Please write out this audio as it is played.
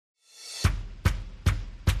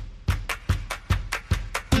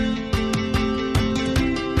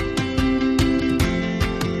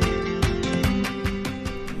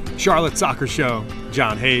Charlotte Soccer Show.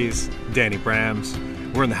 John Hayes, Danny Brams.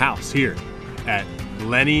 We're in the house here at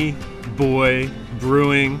Lenny Boy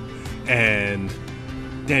Brewing and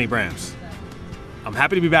Danny Brams. I'm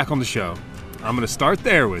happy to be back on the show. I'm going to start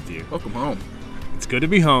there with you. Welcome home. It's good to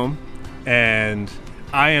be home, and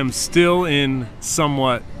I am still in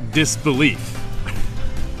somewhat disbelief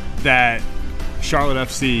that Charlotte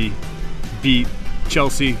FC beat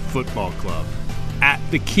Chelsea Football Club at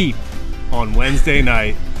the Keep on Wednesday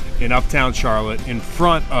night in Uptown Charlotte in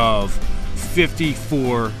front of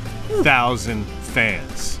 54,000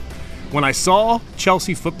 fans. When I saw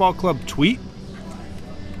Chelsea Football Club tweet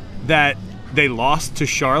that they lost to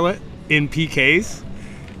Charlotte in PKs,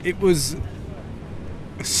 it was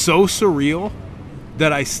so surreal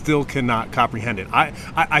that I still cannot comprehend it.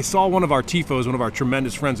 I saw one of our TIFOs, one of our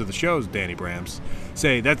tremendous friends of the shows, Danny Brams,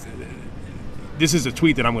 say this is a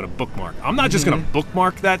tweet that I'm going to bookmark. I'm not just going to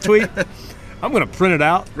bookmark that tweet. I'm going to print it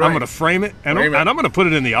out. Right. I'm going to frame it, and I'm going to put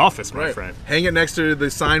it in the office, my friend. Hang it next to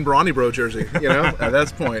the signed Brawny Bro jersey, at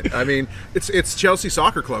that point. I mean, it's Chelsea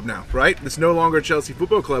Soccer Club now, right? It's no longer Chelsea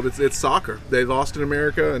Football Club. It's soccer. They lost in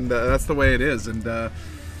America, and that's the way it is. And,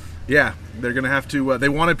 yeah, they're going to have to they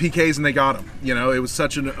wanted PKs, and they got them. It was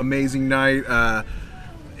such an amazing night.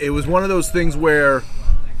 It was one of those things where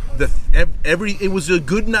it was a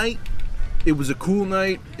good night. It was a cool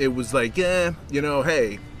night. It was like,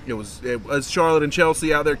 hey, it was Charlotte and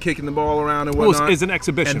Chelsea out there kicking the ball around and whatnot. It was an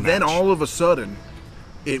exhibition and match. Then all of a sudden,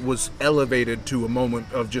 it was elevated to a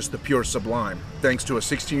moment of just the pure sublime, thanks to a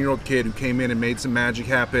 16-year-old kid who came in and made some magic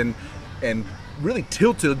happen and really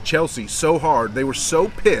tilted Chelsea so hard. They were so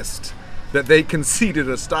pissed that they conceded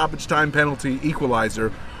a stoppage time penalty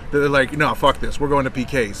equalizer. They're like, no, fuck this. We're going to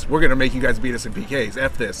PKs. We're going to make you guys beat us in PKs.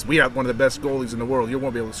 F this. We have one of the best goalies in the world. You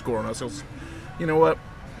won't be able to score on us. So, you know what?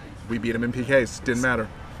 We beat them in PKs. Didn't matter.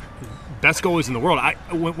 Best goalies in the world.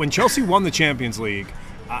 When Chelsea won the Champions League,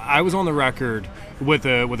 I was on the record with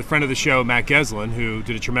a friend of the show, Matt Geslin, who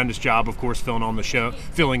did a tremendous job, of course,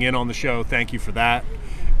 filling in on the show. Thank you for that.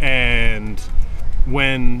 And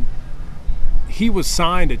when he was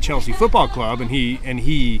signed at Chelsea Football Club, and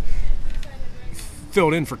he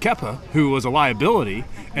filled in for Kepa, who was a liability,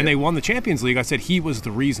 and they won the Champions League, I said he was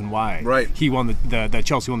the reason why he won that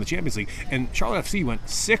Chelsea won the Champions League. And Charlotte FC went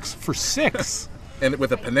 6 for 6. And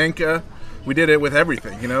with a Panenka, we did it with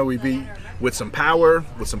everything. We beat with some power,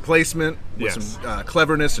 with some placement, with some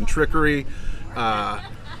cleverness and trickery.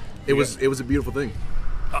 It was a beautiful thing.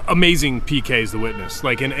 Amazing PKs to witness.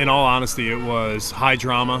 Like, in all honesty, it was high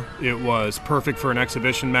drama. It was perfect for an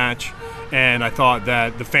exhibition match, and I thought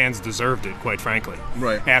that the fans deserved it, quite frankly.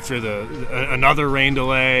 Right. After another rain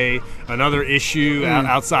delay, another issue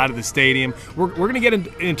outside of the stadium. We're going to get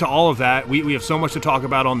into all of that. We have so much to talk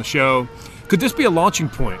about on the show. Could this be a launching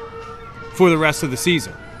point for the rest of the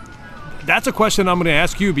season? That's a question I'm going to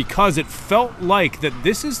ask you, because it felt like that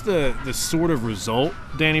this is the sort of result,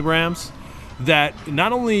 Danny Brams, that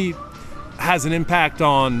not only has an impact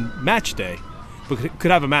on match day, but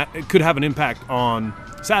could have an impact on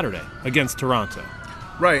Saturday against Toronto.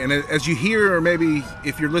 Right, and as you hear, or maybe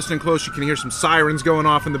if you're listening close, you can hear some sirens going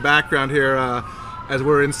off in the background here as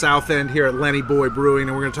we're in South End here at Lenny Boy Brewing,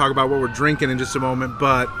 and we're going to talk about what we're drinking in just a moment.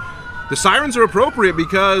 But the sirens are appropriate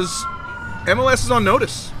because MLS is on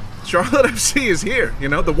notice. Charlotte FC is here.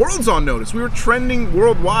 The world's on notice. We were trending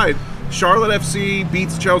worldwide. Charlotte FC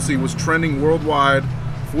beats Chelsea was trending worldwide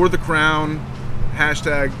for the crown.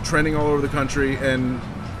 Hashtag trending all over the country and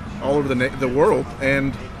all over the world.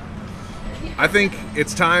 And I think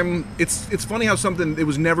it's time. It's funny how it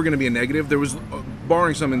was never going to be a negative. There was,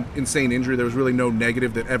 barring some insane injury, there was really no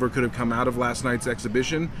negative that ever could have come out of last night's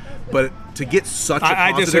exhibition. But to get such a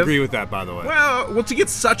positive... I disagree with that, by the way. Well, to get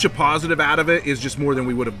such a positive out of it is just more than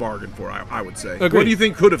we would have bargained for, I would say. Agreed. What do you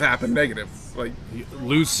think could have happened negative? Like, you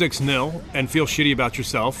lose 6-0 and feel shitty about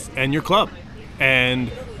yourself and your club.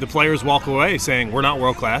 And the players walk away saying, we're not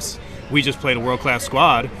world-class. We just played a world-class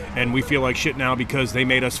squad, and we feel like shit now because they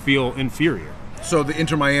made us feel inferior. So the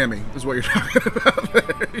Inter Miami is what you're talking about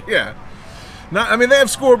there. Yeah. They have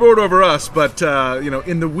scoreboard over us, but,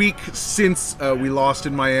 in the week since we lost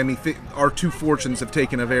in Miami, our two fortunes have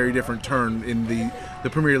taken a very different turn in the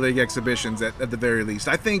Premier League exhibitions at the very least.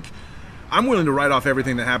 I think I'm willing to write off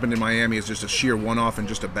everything that happened in Miami as just a sheer one-off and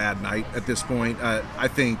just a bad night at this point. I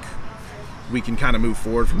think we can kind of move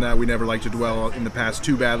forward from that. We never like to dwell in the past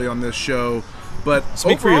too badly on this show. But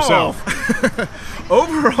speak for yourself.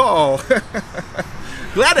 Overall,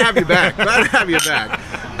 glad to have you back.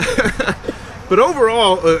 But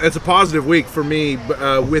overall, it's a positive week for me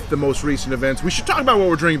with the most recent events. We should talk about what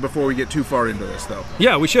we're drinking before we get too far into this, though.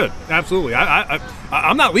 Yeah, we should. Absolutely.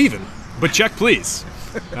 I'm not leaving, but check, please.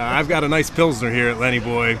 I've got a nice Pilsner here at Lenny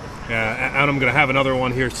Boy, and I'm going to have another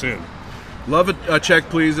one here soon. Love a check,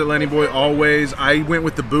 please, at Lenny Boy, always. I went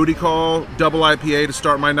with the Booty Call double IPA to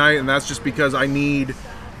start my night, and that's just because I need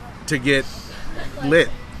to get lit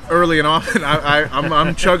early and often.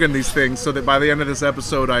 I'm chugging these things so that by the end of this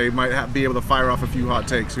episode, I might be able to fire off a few hot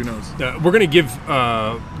takes. Who knows? We're going to give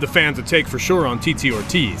the fans a take for sure on TT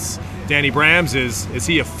Ortiz. Danny Brams, is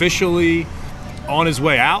he officially on his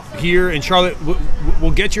way out here in Charlotte?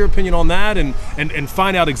 We'll get your opinion on that and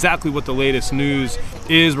find out exactly what the latest news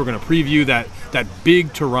is. We're going to preview that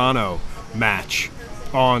big Toronto match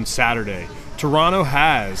on Saturday. Toronto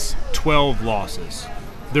has 12 losses.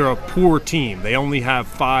 They're a poor team. They only have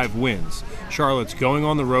 5 wins. Charlotte's going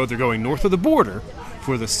on the road. They're going north of the border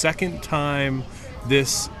for the second time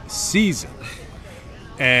this season.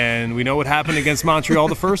 And we know what happened against Montreal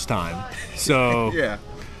the first time. So yeah.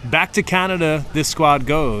 Back to Canada this squad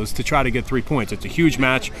goes to try to get 3 points. It's a huge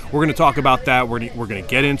match. We're going to talk about that. We're going to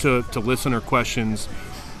get into listener questions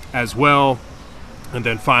as well. And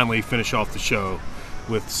then finally finish off the show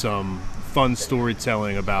with some fun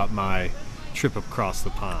storytelling about my trip across the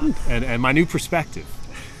pond and my new perspective.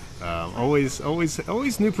 Always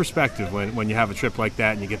new perspective when you have a trip like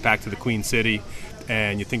that and you get back to the Queen City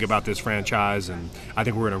and you think about this franchise, and I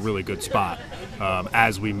think we're in a really good spot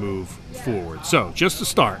as we move forward. So just to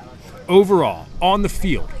start, overall, on the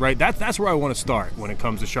field, right? That's where I want to start when it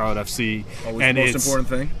comes to Charlotte FC. Always and the most important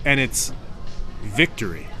thing. And it's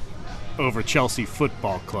victory over Chelsea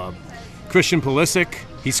Football Club. Christian Pulisic,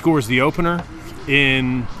 he scores the opener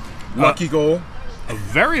in lucky goal. A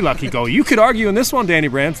very lucky goal. You could argue in this one, Danny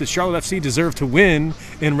Brams, that Charlotte FC deserved to win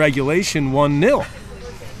in regulation 1-0.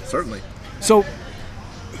 Certainly. So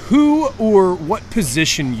who or what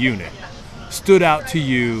position unit stood out to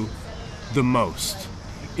you the most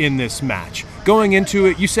in this match? Going into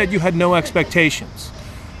it, you said you had no expectations.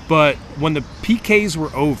 But when the PKs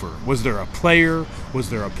were over, was there a player? Was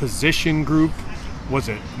there a position group? Was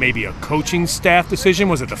it maybe a coaching staff decision?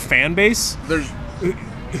 Was it the fan base?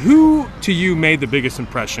 Who, to you, made the biggest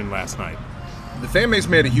impression last night? The fan base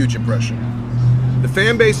made a huge impression. The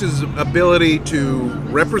fan base's ability to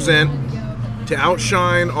represent, to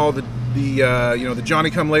outshine all the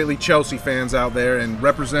Johnny-come-lately Chelsea fans out there and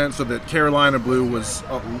represent so that Carolina Blue was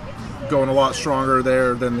going a lot stronger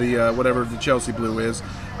there than the whatever the Chelsea Blue is.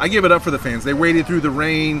 I give it up for the fans. They waded through the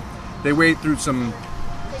rain. They waded through some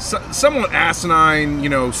somewhat asinine,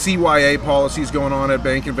 CYA policies going on at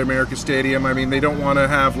Bank of America Stadium. I mean, they don't want to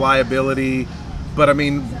have liability, but I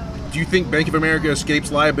mean, do you think Bank of America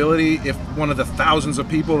escapes liability if one of the thousands of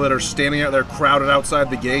people that are standing out there crowded outside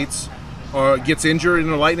the gates gets injured in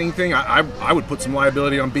a lightning thing? I would put some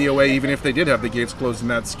liability on BOA even if they did have the gates closed in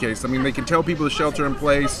that case. I mean, they can tell people to shelter in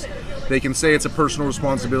place. They can say it's a personal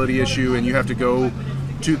responsibility issue and you have to go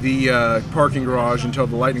to the parking garage until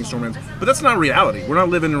the lightning storm ends. But that's not reality. We're not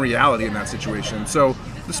living in reality in that situation. So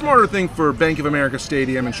the smarter thing for Bank of America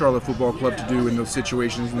Stadium and Charlotte Football Club to do in those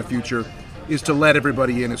situations in the future is to let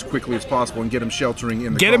everybody in as quickly as possible and get them sheltering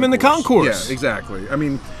in the concourse. Get them in the concourse. Yeah, exactly. I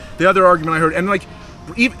mean, the other argument I heard,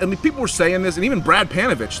 and people were saying this, and even Brad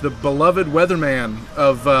Panovich, the beloved weatherman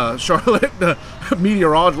of Charlotte, the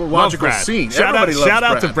meteorological scene. Shout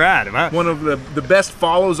out to Brad. One of the best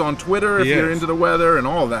follows on Twitter if you're into the weather and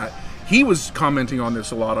all that. He was commenting on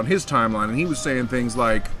this a lot on his timeline, and he was saying things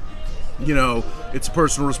like, it's a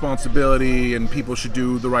personal responsibility and people should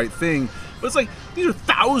do the right thing. But it's like, these are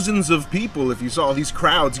thousands of people if you saw these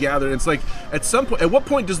crowds gathered. It's like, at what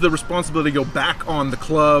point does the responsibility go back on the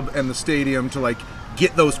club and the stadium to,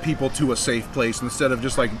 get those people to a safe place instead of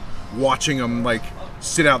just, watching them,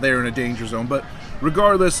 sit out there in a danger zone? But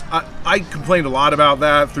regardless, I complained a lot about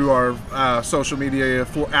that through our social media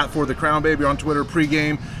for the Crown Baby on Twitter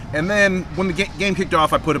pregame. And then when the game kicked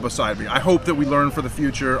off, I put it beside me. I hope that we learn for the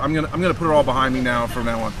future. I'm gonna put it all behind me now from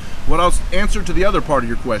now on. What else? Answer to the other part of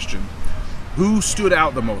your question: who stood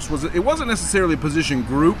out the most? It wasn't necessarily a position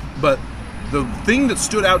group, but the thing that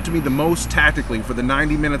stood out to me the most tactically for the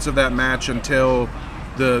 90 minutes of that match until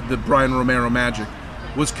the Brian Romero magic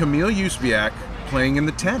was Kamil Yuspiak playing in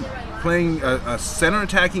the 10, playing a center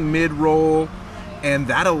attacking mid role, and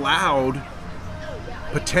that allowed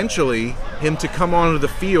potentially him to come onto the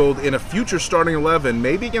field in a future starting 11,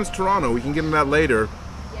 maybe against Toronto. We can get into that later,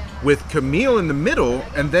 with Kamil in the middle,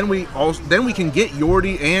 and then we can get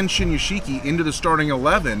Yordi and Shinyashiki into the starting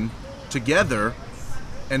 11 together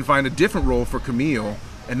and find a different role for Kamil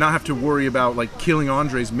and not have to worry about killing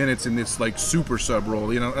Andre's minutes in this super sub role.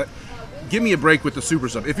 Give me a break with the super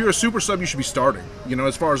sub. If you're a super sub, you should be starting,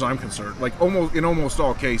 as far as I'm concerned, almost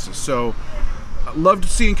all cases. So loved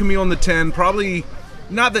seeing Kamil in the 10. Probably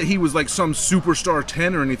not that he was like some superstar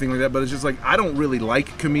 10 or anything like that, but it's just like I don't really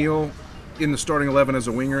like Camille in the starting 11 as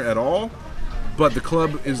a winger at all. But the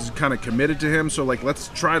club is kind of committed to him, so like let's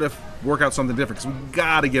try to work out something different. Because we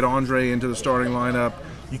got to get Andre into the starting lineup.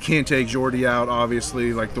 You can't take Jordi out,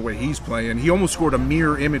 obviously, like the way he's playing. He almost scored a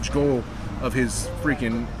mirror image goal of his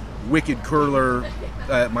freaking wicked curler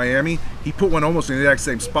at Miami. He put one almost in the exact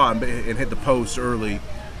same spot and hit the post early.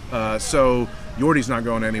 So Jordi's not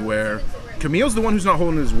going anywhere. Camille's the one who's not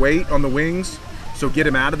holding his weight on the wings, so get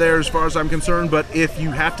him out of there as far as I'm concerned. But if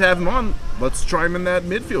you have to have him on, let's try him in that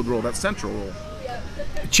midfield role, that central role.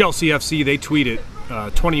 Chelsea FC, they tweeted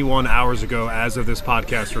 21 hours ago as of this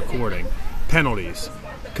podcast recording, penalties.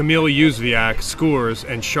 Camille Uzviak scores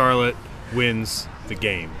and Charlotte wins the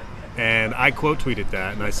game. And I quote tweeted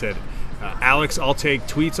that and I said, Alex, I'll take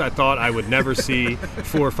tweets I thought I would never see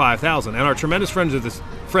for 5,000. And our tremendous friend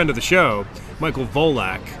of the show, Michael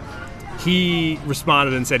Volak, he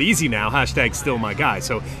responded and said, easy now, hashtag still my guy.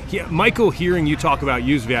 So Michael, hearing you talk about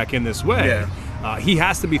Uzviak in this way, he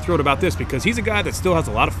has to be thrilled about this because he's a guy that still has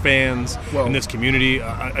a lot of fans in this community,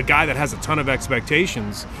 a guy that has a ton of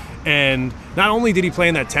expectations. And not only did he play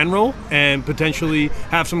in that 10 role and potentially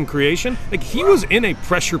have some creation, like he was in a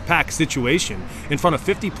pressure-packed situation in front of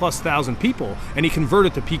 50,000+ people, and he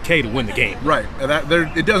converted to PK to win the game. Right.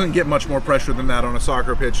 It doesn't get much more pressure than that on a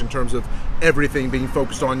soccer pitch in terms of everything being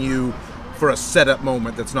focused on you for a setup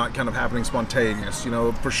moment that's not kind of happening spontaneous,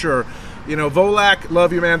 for sure. Volak,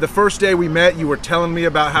 love you, man. The first day we met, you were telling me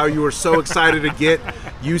about how you were so excited to get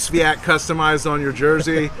Uzviak customized on your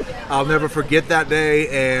jersey. I'll never forget that day,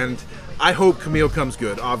 and I hope Camille comes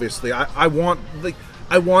good, obviously. I want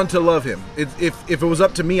to love him. If it was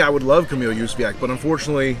up to me, I would love Camille Uzviak, but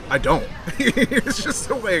unfortunately, I don't. It's just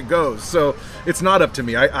the way it goes. So it's not up to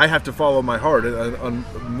me. I have to follow my heart on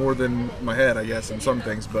more than my head, I guess, in some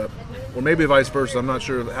things. Or maybe vice versa. I'm not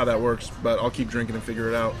sure how that works, but I'll keep drinking and figure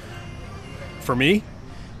it out. For me,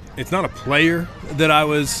 it's not a player that I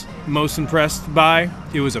was most impressed by.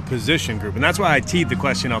 It was a position group. And that's why I teed the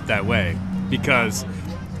question up that way. Because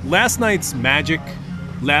last night's magic,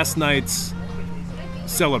 last night's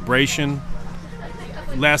celebration,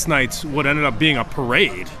 last night's what ended up being a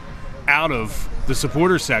parade out of the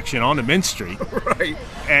supporter section onto Mint Street. Right.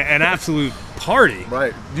 An absolute party.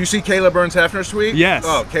 Right. Do you see Kayla Burns-Hefner's tweet? Yes.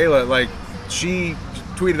 Oh, Kayla, she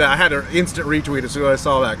tweeted that. I had her instant retweet as soon as I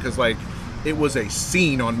saw that because, it was a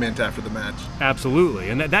scene on Mint after the match. Absolutely.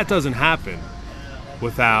 And that doesn't happen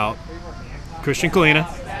without Christian Colina,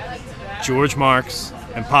 George Marks,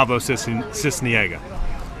 and Pablo Cisniega.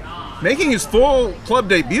 Making his full club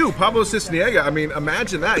debut, Pablo Cisniega,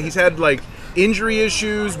 imagine that. He's had, injury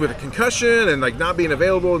issues with a concussion and, not being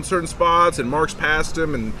available in certain spots, and Marks passed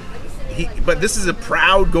him. But this is a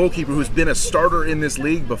proud goalkeeper who's been a starter in this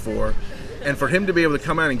league before. And for him to be able to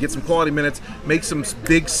come out and get some quality minutes, make some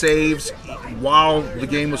big saves while the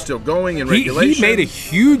game was still going in regulation. He made a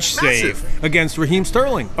huge save against Raheem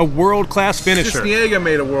Sterling, a world-class finisher. Cisniega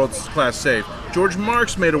made a world-class save. George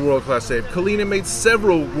Marks made a world-class save. Kalina made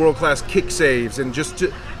several world-class kick saves. And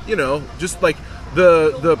the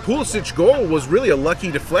Pulisic goal was really a lucky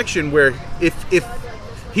deflection where if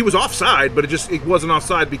he was offside, but it wasn't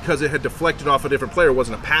offside because it had deflected off a different player. It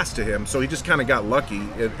wasn't a pass to him, so he just kind of got lucky.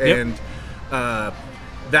 And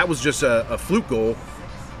that was just a fluke goal.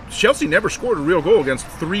 Chelsea never scored a real goal against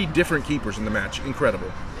 3 different keepers in the match.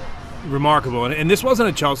 Incredible. Remarkable. And this wasn't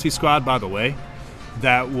a Chelsea squad, by the way,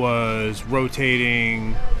 that was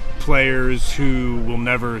rotating players who will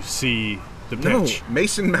never see the pitch. No,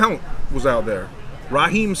 Mason Mount was out there.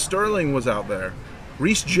 Raheem Sterling was out there.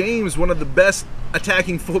 Reece James, one of the best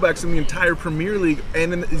attacking fullbacks in the entire Premier League,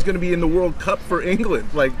 and he's going to be in the World Cup for England.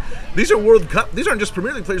 These are World Cup. These aren't just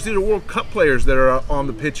Premier League players. These are World Cup players that are on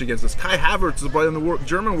the pitch against us. Kai Havertz is playing in the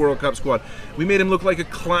German World Cup squad. We made him look like a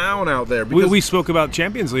clown out there. We spoke about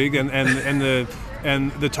Champions League and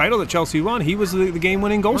the title that Chelsea won. He was the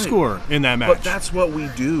game-winning goal scorer in that match. But that's what we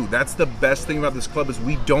do. That's the best thing about this club is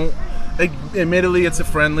we don't. Admittedly, it's a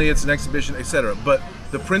friendly, it's an exhibition, etc. But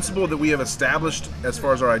the principle that we have established as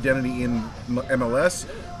far as our identity in MLS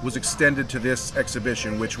was extended to this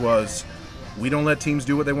exhibition, which was we don't let teams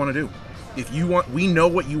do what they want to do. If you want, we know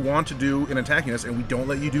what you want to do in attacking us, and we don't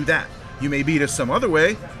let you do that. You may beat us some other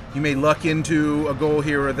way. You may luck into a goal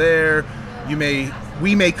here or there.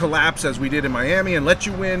 We may collapse as we did in Miami and let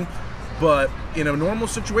you win. But in a normal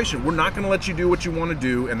situation, we're not going to let you do what you want to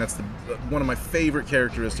do, and that's one of my favorite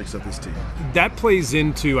characteristics of this team. That plays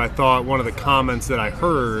into, I thought, one of the comments that I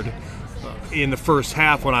heard in the first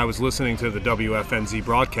half when I was listening to the WFNZ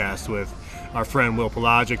broadcast with our friend Will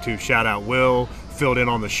Pelagic, to shout out Will, filled in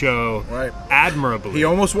on the show admirably. He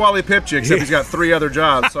almost Wally pipped you, except he's got 3 other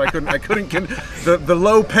jobs, so I couldn't. The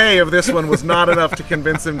low pay of this one was not enough to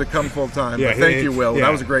convince him to come full time. Yeah, thank you, Will.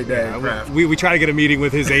 That was a great day. Yeah, we tried to get a meeting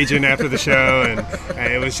with his agent after the show,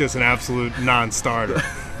 and it was just an absolute non-starter.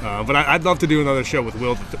 But I'd love to do another show with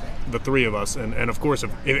Will, the 3 of us, and of course,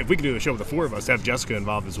 if we could do the show with the 4 of us, have Jessica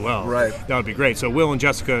involved as well. Right. That would be great. So Will and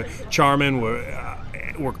Jessica Charman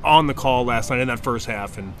were on the call last night in that first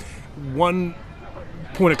half, and one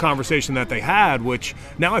point of conversation that they had, which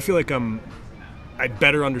now I feel like I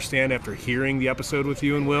better understand after hearing the episode with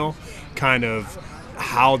you and Will, kind of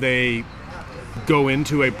how they go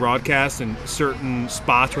into a broadcast and certain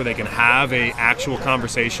spots where they can have a actual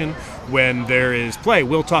conversation when there is play.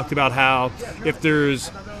 Will talked about how if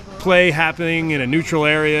there's play happening in a neutral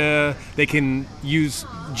area, they can use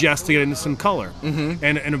Jess to get into some color. Mm-hmm.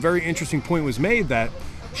 And a very interesting point was made that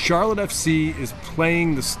Charlotte FC is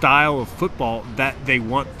playing the style of football that they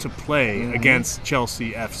want to play against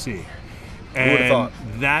Chelsea FC. And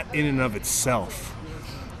that in and of itself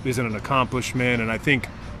is an accomplishment, and I think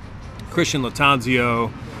Christian Latanzio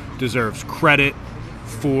deserves credit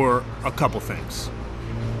for a couple things.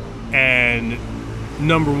 And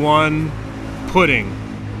number one, putting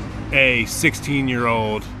a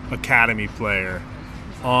 16-year-old academy player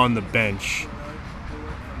on the bench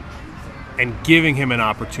and giving him an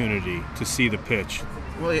opportunity to see the pitch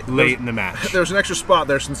late in the match. There was an extra spot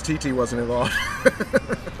there since TT wasn't involved.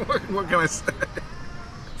 What can I say?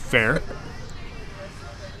 Fair.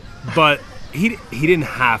 But he didn't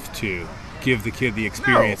have to give the kid the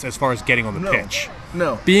experience as far as getting on the pitch.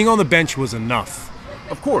 No. Being on the bench was enough.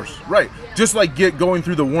 Of course, right. Just like going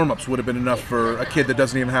through the warm-ups would have been enough for a kid that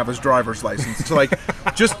doesn't even have his driver's license. To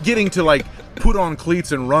just getting to put on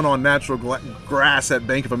cleats and run on natural grass at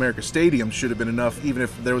Bank of America Stadium should have been enough, even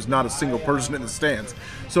if there was not a single person in the stands.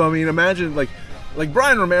 So I mean, imagine like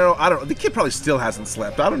Brian Romero. I don't know. The kid probably still hasn't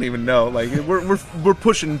slept. I don't even know. We're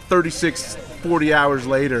pushing 36, 40 hours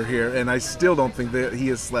later here, and I still don't think that he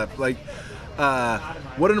has slept.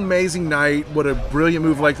 What an amazing night. What a brilliant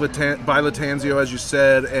move by Latanzio, as you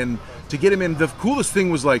said. And to get him in, the coolest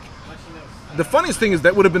thing was the funniest thing is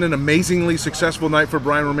that would have been an amazingly successful night for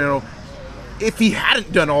Brian Romero if he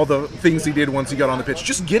hadn't done all the things he did once he got on the pitch.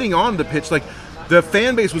 Just getting on the pitch, the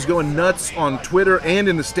fan base was going nuts on Twitter and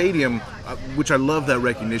in the stadium, which I love that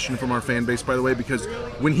recognition from our fan base, by the way, because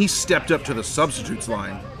when he stepped up to the substitutes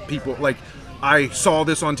line, people I saw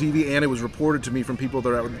this on TV, and it was reported to me from people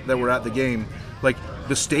that were at the game.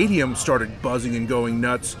 The stadium started buzzing and going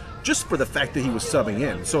nuts just for the fact that he was subbing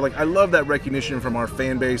in. So, I love that recognition from our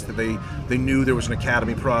fan base that they knew there was an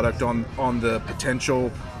academy product on the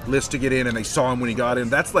potential list to get in, and they saw him when he got in.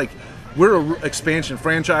 That's we're an expansion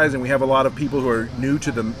franchise, and we have a lot of people who are new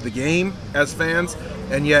to the game as fans,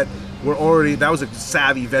 and yet that was a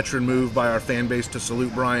savvy veteran move by our fan base to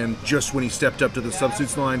salute Brian just when he stepped up to the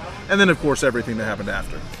substitutes line, and then of course everything that happened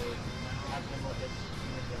after.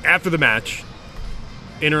 After the match,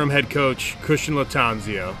 interim head coach Christian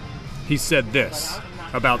Latanzio, he said this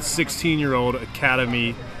about 16-year-old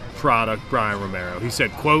academy product Brian Romero. He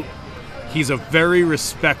said, quote, "He's a very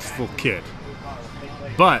respectful kid,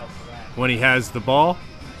 but when he has the ball,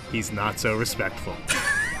 he's not so respectful."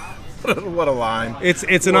 What a line! It's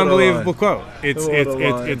an unbelievable quote.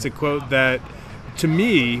 It's a quote that, to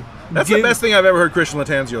me, that's the best thing I've ever heard Christian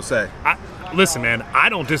Latanzio say. Listen, man, I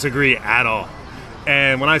don't disagree at all.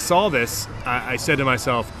 And when I saw this, I said to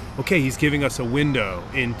myself, okay, he's giving us a window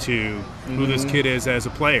into who this kid is as a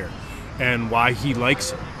player and why he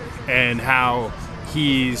likes him and how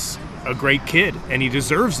he's a great kid and he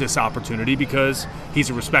deserves this opportunity because he's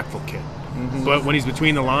a respectful kid. Mm-hmm. But when he's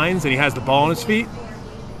between the lines and he has the ball on his feet,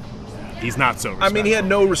 he's not so respectful. I mean, he had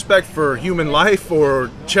no respect for human life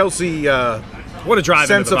or Chelsea what a drive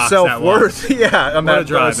sense into the of box self-worth.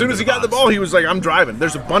 Yeah, as soon as he got the ball, he was like, I'm driving.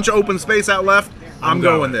 There's a bunch of open space out left. I'm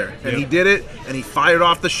going there. And he did it, and he fired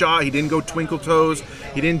off the shot. He didn't go twinkle toes.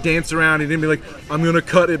 He didn't dance around. He didn't be like, I'm going to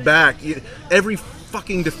cut it back. Every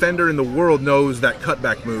fucking defender in the world knows that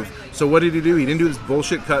cutback move. So what did he do? He didn't do this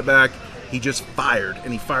bullshit cutback. He just fired,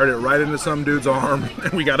 and he fired it right into some dude's arm,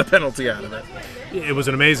 and we got a penalty out of it. It was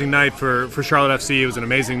an amazing night for Charlotte FC. It was an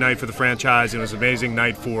amazing night for the franchise. It was an amazing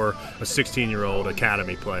night for a 16-year-old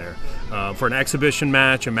academy player. For an exhibition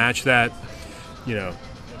match, a match that,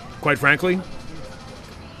 quite frankly,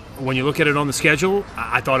 when you look at it on the schedule,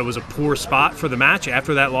 I thought it was a poor spot for the match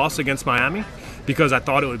after that loss against Miami because I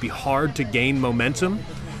thought it would be hard to gain momentum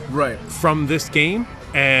from this game.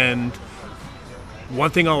 And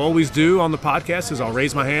one thing I'll always do on the podcast is I'll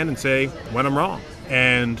raise my hand and say when I'm wrong.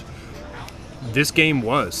 And this game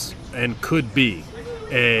was and could be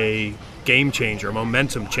a game changer, a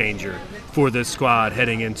momentum changer for this squad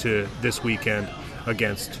heading into this weekend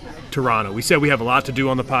against Toronto. We said we have a lot to do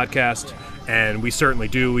on the podcast, and we certainly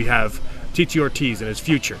do. We have TT Ortiz and his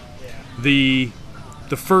future, the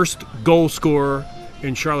first goal scorer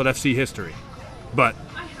in Charlotte FC history, but,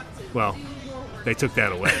 well, they took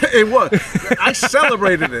that away. It was. I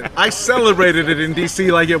celebrated it. I celebrated it in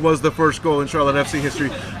DC like it was the first goal in Charlotte FC history.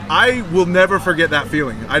 I will never forget that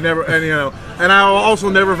feeling. And I'll also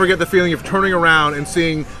never forget the feeling of turning around and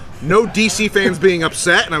seeing no DC fans being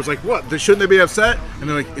upset. And I was like, what? Shouldn't they be upset? And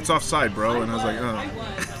they're like, it's offside, bro. And I was like,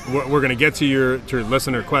 oh. We're going to get to your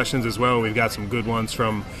listener questions as well. We've got some good ones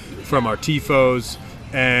from our TIFOs.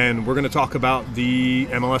 And we're going to talk about the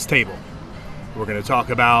MLS table. We're going to talk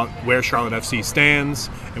about where Charlotte FC stands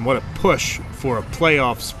and what a push for a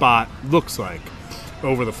playoff spot looks like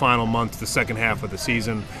over the final month, the second half of the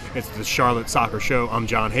season. It's the Charlotte Soccer Show. I'm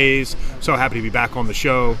John Hayes. So happy to be back on the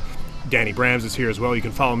show. Danny Brams is here as well. You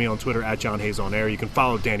can follow me on Twitter at John Hayes on Air. You can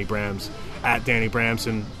follow Danny Brams at Danny Brams,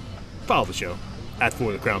 and follow the show at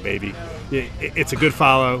For the Crown Baby. It's a good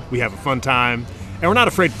follow. We have a fun time, and we're not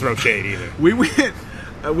afraid to throw shade either. We went.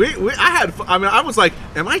 I was like,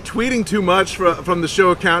 am I tweeting too much from the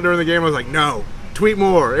show account during the game? I was like, no, tweet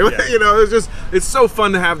more. It's so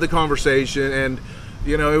fun to have the conversation, and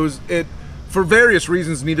for various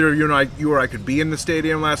reasons. Neither you or I could be in the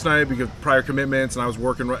stadium last night because of prior commitments, and I was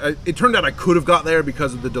working. It turned out I could have got there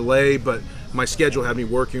because of the delay, but my schedule had me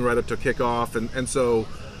working right up to kickoff, and so.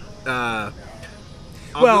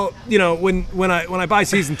 When I buy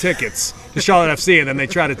season tickets to Charlotte FC and then they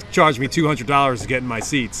try to charge me $200 to get in my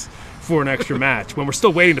seats for an extra match, when we're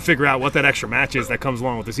still waiting to figure out what that extra match is that comes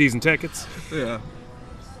along with the season tickets. Yeah.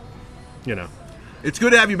 It's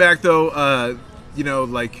good to have you back, though.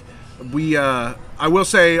 I will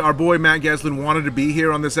say our boy Matt Geslin wanted to be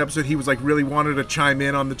here on this episode. He was really wanted to chime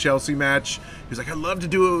in on the Chelsea match. He was like, I'd love to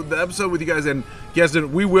do the episode with you guys. And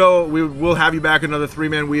Geslin, we will have you back another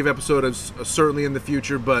 3-Man Weave episode certainly in the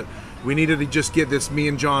future. But we needed to just get this me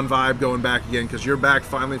and John vibe going back again because you're back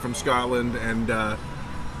finally from Scotland, and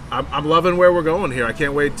I'm loving where we're going here. I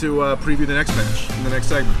can't wait to preview the next match in the next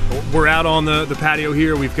segment. We're out on the patio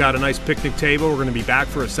here. We've got a nice picnic table. We're going to be back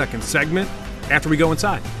for a second segment after we go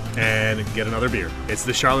inside and get another beer. It's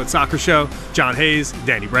the Charlotte Soccer Show. John Hayes,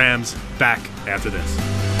 Danny Brams, back after this.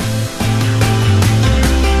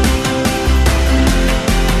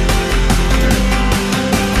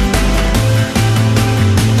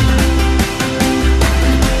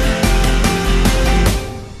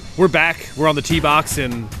 We're back. We're on the tee box,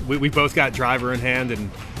 and we both got driver in hand,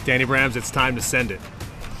 and Danny Brams, it's time to send it.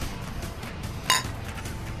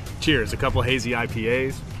 Cheers. A couple hazy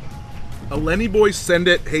IPAs. A Lenny Boy Send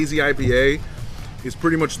It Hazy IPA is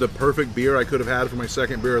pretty much the perfect beer I could have had for my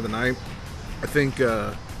second beer of the night. I think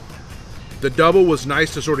the double was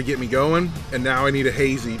nice to sort of get me going, and now I need a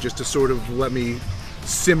hazy just to sort of let me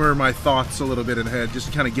simmer my thoughts a little bit in the head, just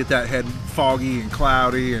to kind of get that head foggy and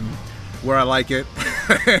cloudy and where I like it,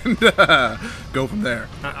 and go from there.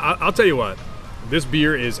 I'll tell you what, this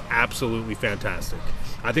beer is absolutely fantastic.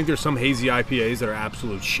 I think there's some hazy IPAs that are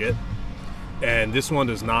absolute shit, and this one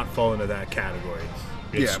does not fall into that category.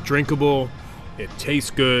 It's drinkable, it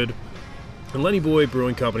tastes good, and Lenny Boy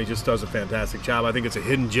Brewing Company just does a fantastic job. I think it's a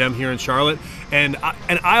hidden gem here in Charlotte, and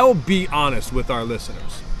I'll be honest with our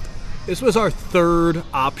listeners. This was our third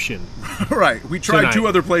option. Right, we tried tonight. 2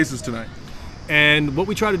 other places tonight. And what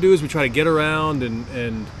we try to do is we try to get around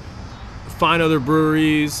and find other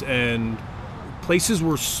breweries, and places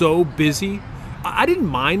were so busy. I didn't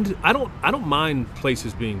mind. I don't mind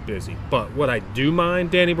places being busy, but what I do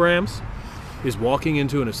mind, Danny Brams, is walking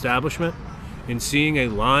into an establishment and seeing a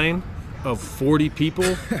line of 40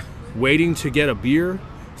 people waiting to get a beer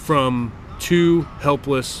from 2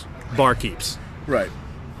 helpless barkeeps. Right.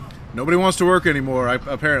 Nobody wants to work anymore,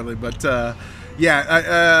 apparently, but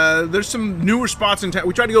there's some newer spots in town.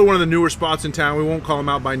 We tried to go to one of the newer spots in town. We won't call them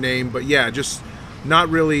out by name, but just not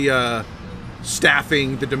really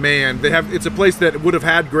staffing the demand. It's a place that would have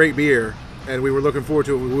had great beer, and we were looking forward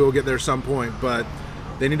to it. We will get there some point, but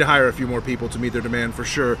they need to hire a few more people to meet their demand for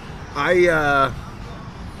sure. I'm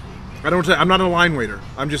not a line waiter.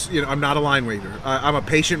 I'm not a line waiter. I'm a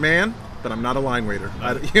patient man, but I'm not a line waiter.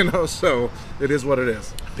 So it is what it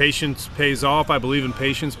is. Patience pays off. I believe in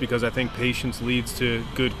patience because I think patience leads to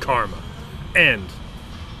good karma. And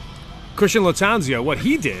Christian Latanzio, what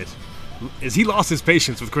he did is he lost his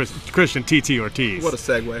patience with Christian TT Ortiz. What a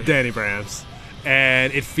segue. Danny Brams.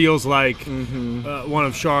 And it feels like one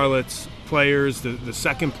of Charlotte's players, the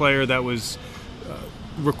second player that was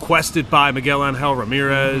requested by Miguel Angel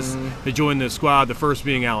Ramirez to join the squad, the first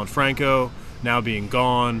being Alan Franco, now being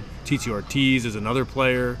gone. Titi Ortiz is another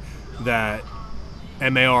player that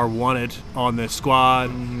MAR wanted on this squad,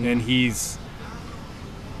 and he's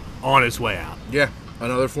on his way out. Yeah,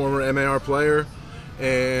 another former MAR player.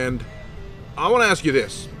 And I want to ask you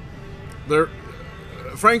this.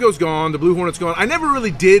 Franco's gone, the Blue Hornets gone. I never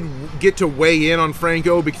really did get to weigh in on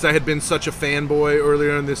Franco because I had been such a fanboy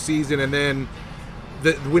earlier in this season, and then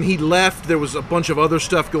when he left, there was a bunch of other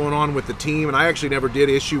stuff going on with the team, and I actually never did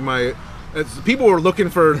issue my... people were looking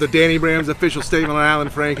for the Danny Brams official statement on Alan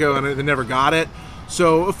Franco, and they never got it.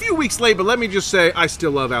 So a few weeks late, but let me just say, I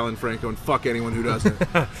still love Alan Franco, and fuck anyone who doesn't.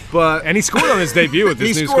 And he scored on his debut with this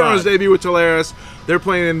new squad. He scored on his debut with Talares. They're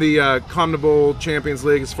playing in the CONMEBOL Champions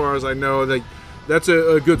League, as far as I know. That's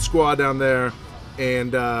a good squad down there,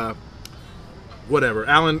 and whatever.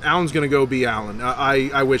 Alan's going to go be Alan.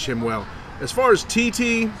 I wish him well. As far as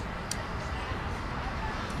TT,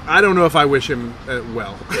 I don't know if I wish him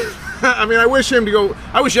well. I mean, I wish him to go.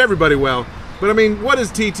 I wish everybody well. But I mean, what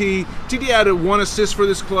is TT? TT had 1 assist for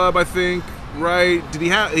this club, I think, right? He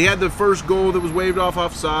had the first goal that was waved off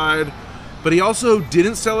offside, but he also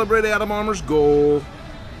didn't celebrate Adam Armour's goal.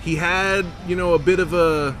 He had, a bit of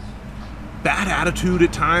a bad attitude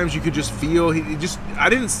at times. You could just feel I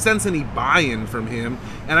didn't sense any buy-in from him.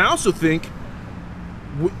 And I also think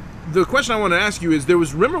the question I want to ask you is,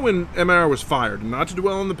 remember when MIR was fired? Not to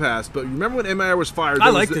dwell on the past, but remember when MIR was fired? I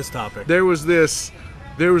like this topic. There was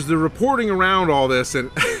the reporting around all this,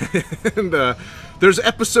 and there's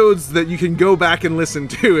episodes that you can go back and listen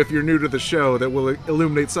to if you're new to the show that will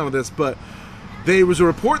illuminate some of this. But there was a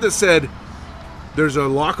report that said there's a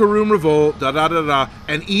locker room revolt,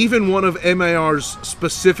 and even one of MIR's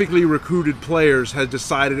specifically recruited players had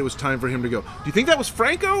decided it was time for him to go. Do you think that was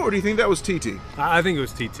Franco, or do you think that was TT? I think it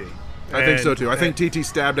was TT. I think so too. I think TT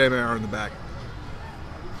stabbed MIR in the back.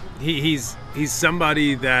 He's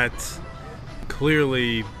somebody that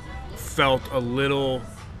clearly felt a little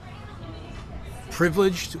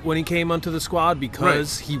privileged when he came onto the squad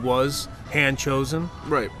because he was hand chosen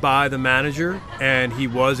by the manager, and he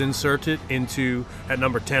was inserted into that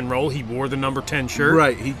number 10 role. He wore the number 10 shirt.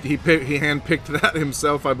 Right. He handpicked that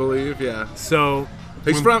himself, I believe. Yeah. So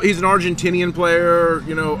he's an Argentinian player.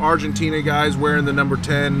 Argentina guys wearing the number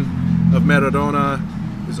 10 of Maradona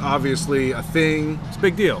is obviously a thing. It's a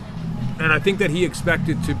big deal. And I think that he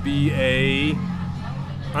expected to be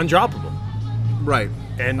undroppable. Right.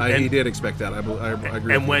 And he did expect that. I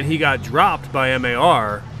agree. And when he got dropped by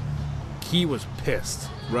MAR, he was pissed.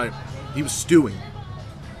 Right. He was stewing.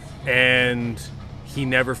 And he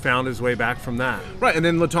never found his way back from that. Right. And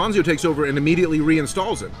then Latanzio takes over and immediately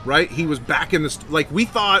reinstalls him. Right. He was back in the we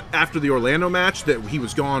thought after the Orlando match that he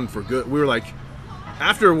was gone for good. We were like,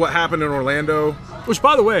 after what happened in Orlando, which,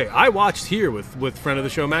 by the way, I watched here with friend of the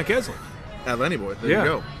show Matt Geslin at Lenny Boy. There you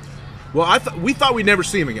go. Well, we thought we'd never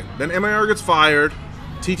see him again. Then MIR gets fired.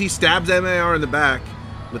 TT stabs MIR in the back.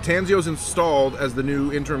 Latanzio's installed as the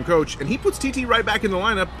new interim coach, and he puts TT right back in the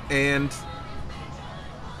lineup, and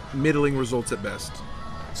middling results at best.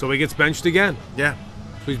 So he gets benched again. Yeah.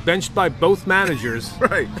 So he's benched by both managers.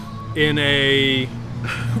 Right. In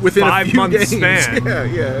within 5-month span.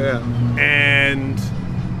 Yeah. And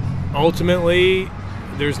ultimately,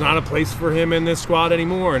 there's not a place for him in this squad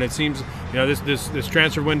anymore. And it seems, this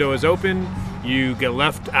transfer window is open. You get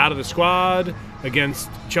left out of the squad against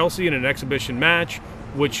Chelsea in an exhibition match,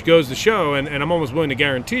 which goes to show, and I'm almost willing to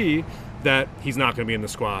guarantee that he's not going to be in the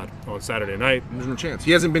squad on Saturday night. There's no chance.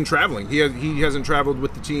 He hasn't been traveling. He hasn't traveled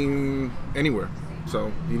with the team anywhere.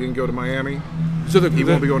 So he didn't go to Miami. So he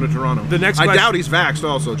won't be going to Toronto. I doubt he's vaxxed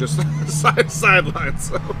also, just sideline.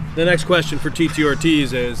 So. The next question for TT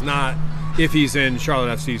Ortiz is not if he's in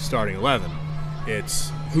Charlotte FC's starting 11.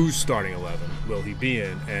 It's who's starting 11 will he be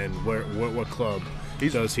in, and what club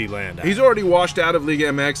does he land at? He's already washed out of Liga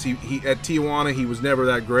MX. He at Tijuana, he was never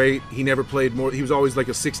that great. He never played more. He was always like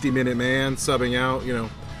a 60-minute man subbing out.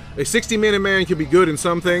 A 60-minute man can be good in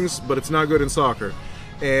some things, but it's not good in soccer.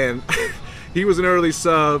 And he was an early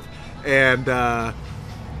sub, and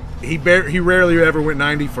he rarely ever went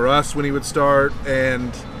 90 for us when he would start.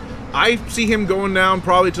 And I see him going down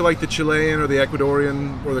probably to like the Chilean or the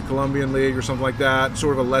Ecuadorian or the Colombian league or something like that,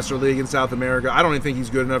 sort of a lesser league in South America. I don't even think he's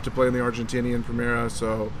good enough to play in the Argentinian Primera,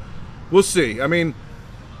 so we'll see. I mean,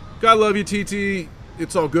 God love you, TT.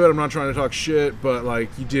 It's all good. I'm not trying to talk shit, but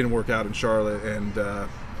you didn't work out in Charlotte, and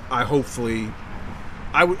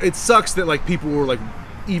it sucks that people were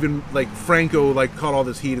even Franco caught all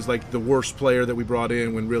this heat as the worst player that we brought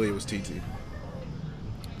in when really it was TT.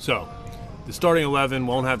 So, the starting 11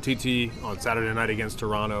 won't have TT on Saturday night against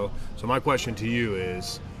Toronto. So my question to you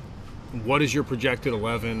is, what is your projected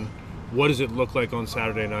 11? What does it look like on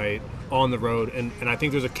Saturday night on the road? And I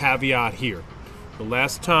think there's a caveat here. The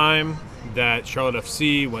last time that Charlotte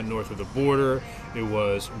FC went north of the border, it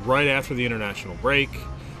was right after the international break.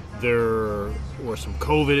 There were some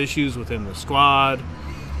COVID issues within the squad.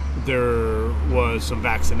 There was some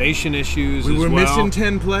vaccination issues as well. We were missing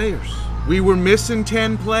 10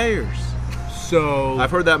 players. So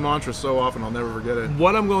I've heard that mantra so often, I'll never forget it.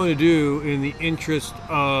 What I'm going to do in the interest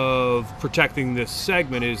of protecting this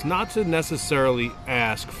segment is not to necessarily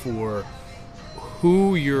ask for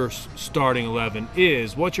who your starting 11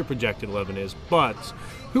 is, what your projected 11 is, but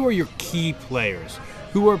who are your key players?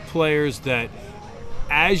 Who are players that,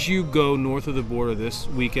 as you go north of the border this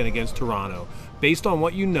weekend against Toronto, based on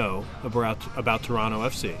what you know about Toronto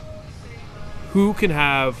FC, who can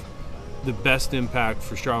have the best impact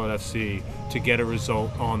for Charlotte FC to get a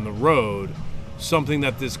result on the road, something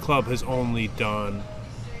that this club has only done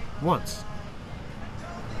once?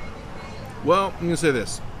 Well, I'm going to say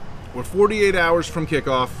this. We're 48 hours from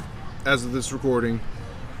kickoff as of this recording,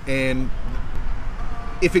 and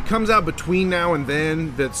if it comes out between now and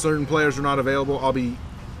then that certain players are not available, I'll be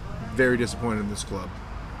very disappointed in this club.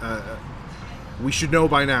 We should know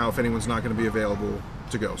by now if anyone's not going to be available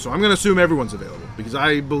to go. So I'm going to assume everyone's available because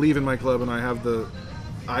I believe in my club and I have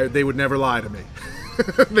they would never lie to me.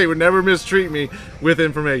 They would never mistreat me with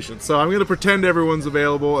information. So I'm going to pretend everyone's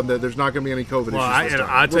available and that there's not going to be any COVID issues.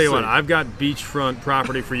 I'll tell you what, I've got beachfront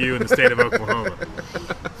property for you in the state of Oklahoma.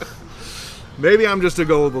 Maybe I'm just a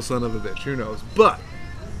gullible son of a bitch. Who knows? But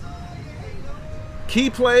key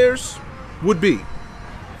players would be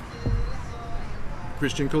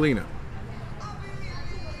Christian Kalina,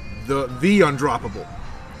 the undroppable,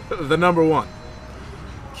 the number one.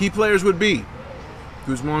 Key players would be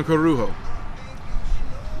Guzman Corujo,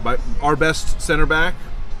 our best center back,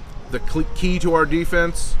 the key to our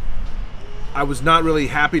defense. I was not really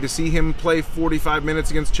happy to see him play 45 minutes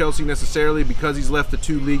against Chelsea necessarily because he's left the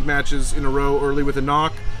 2 league matches in a row early with a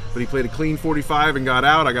knock, but he played a clean 45 and got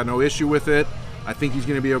out. I got no issue with it. I think he's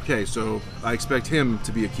going to be okay, so I expect him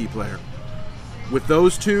to be a key player. With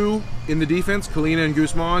those two in the defense, Kalina and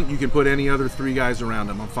Guzman, you can put any other 3 guys around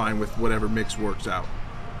them. I'm fine with whatever mix works out.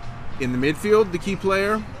 In the midfield, the key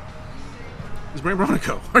player is Brian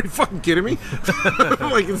Romero. Are you fucking kidding me?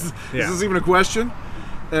 Like, is this even a question?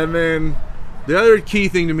 And then the other key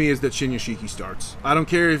thing to me is that Shinyashiki starts. I don't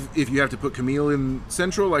care if you have to put Camille in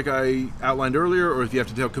central like I outlined earlier, or if you have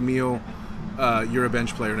to tell Camille you're a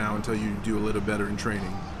bench player now until you do a little better in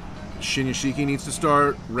training. Shinyashiki needs to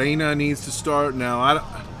start. Reina needs to start. Now,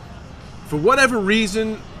 for whatever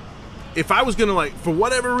reason, if I was gonna I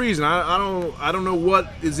don't know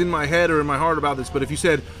what is in my head or in my heart about this, but if you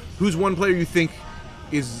said who's one player you think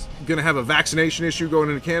is gonna have a vaccination issue going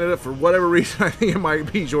into Canada, for whatever reason, I think it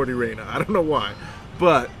might be Jordi Reina. I don't know why,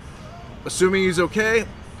 but assuming he's okay,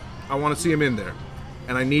 I want to see him in there,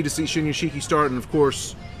 and I need to see Shinyashiki start, and of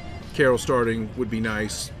course, Carroll starting would be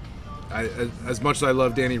nice. As much as I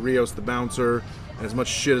love Danny Rios, the bouncer, and as much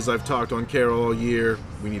shit as I've talked on Carroll all year,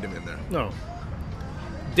 we need him in there. No.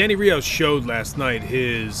 Danny Rios showed last night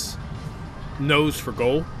his nose for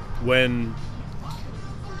goal when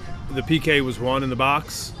the PK was won in the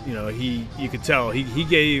box. You know, you could tell he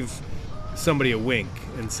gave somebody a wink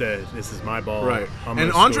and said, "This is my ball." Right.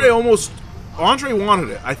 And Andre wanted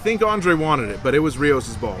it. I think Andre wanted it, but it was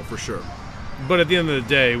Rios' ball for sure. But at the end of the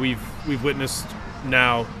day, we've witnessed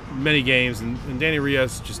now many games, and Danny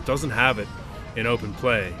Rios just doesn't have it in open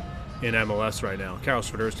play in MLS right now. Karol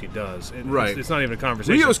Swiderski does. Right. It's not even a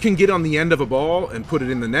conversation. Rios can get on the end of a ball and put it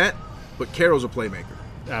in the net, but Carroll's a playmaker.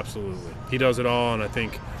 Absolutely. He does it all, and I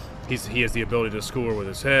think he has the ability to score with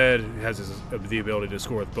his head, he has the ability to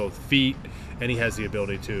score with both feet, and he has the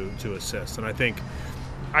ability to assist. And I think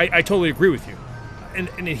I totally agree with you. And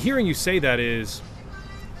in hearing you say that is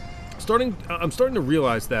I'm starting to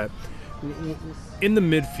realize that in the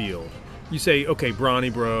midfield, you say, okay,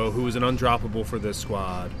 Bronny Bro, who is an undroppable for this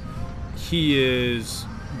squad, he is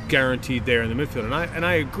guaranteed there in the midfield, and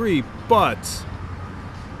I agree. But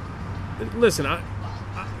listen,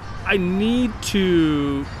 I need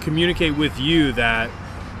to communicate with you that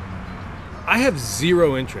I have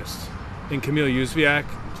zero interest in Kamil Jóźwiak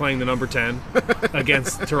playing the number 10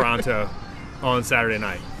 against Toronto on Saturday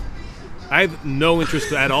night. I have no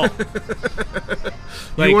interest at all.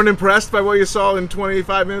 You weren't impressed by what you saw in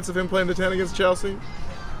 25 minutes of him playing the 10 against Chelsea?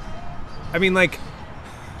 I mean,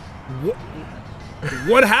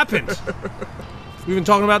 what happened? We've been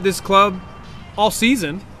talking about this club all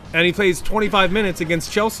season, and he plays 25 minutes against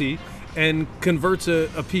Chelsea, and converts a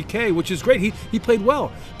PK, which is great. He played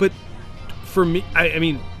well. But for me, I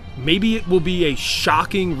mean, maybe it will be a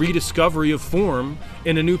shocking rediscovery of form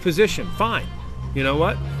in a new position. Fine. You know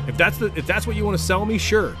what? If that's what you want to sell me,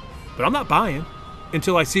 sure. But I'm not buying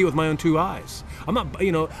until I see it with my own two eyes. I'm not,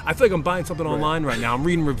 I feel like I'm buying something online right now. I'm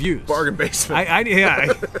reading reviews. Bargain basement. I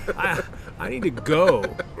need to go.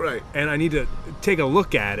 Right. And I need to take a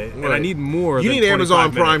look at it. Right. And I need more You than need Amazon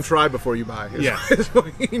 25 Prime minutes. Try before you buy. Yeah. Is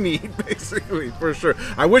what you need, basically, for sure.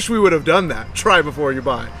 I wish we would have done that. Try before you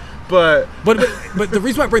buy. But the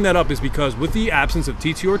reason why I bring that up is because with the absence of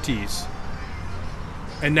TT Ortiz,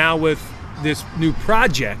 and now with this new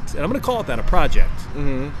project, and I'm going to call it that, a project,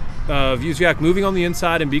 of Yuziak moving on the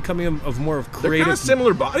inside and becoming of more of creative. they're kind of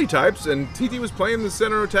similar body types, and TT was playing the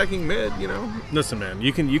center attacking mid, Listen, man,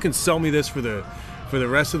 you can sell me this for the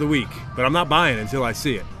rest of the week, but I'm not buying it until I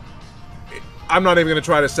see it. I'm not even going to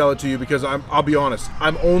try to sell it to you because I'll be honest.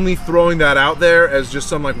 I'm only throwing that out there as just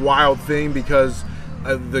some like wild thing because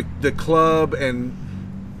the club and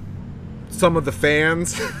some of the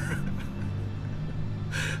fans,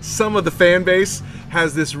 some of the fan base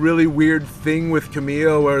has this really weird thing with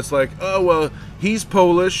Camille where it's like, oh, well, he's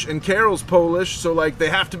Polish and Carol's Polish, so like they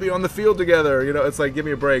have to be on the field together. It's like, give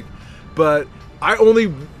me a break. But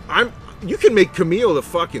you can make Camille the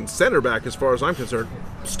fucking center back as far as I'm concerned.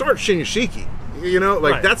 Start Shinyashiki.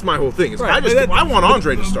 Right. That's my whole thing. Right. I want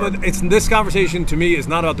Andre to start. But this conversation to me is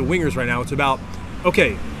not about the wingers right now. It's about,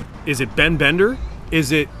 okay, is it Ben Bender?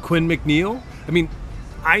 Is it Quinn McNeil? I mean,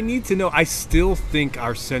 I need to know. I still think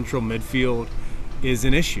our central midfield is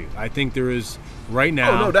an issue. I think there is right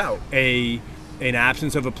now no doubt. an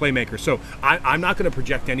absence of a playmaker. So I'm not going to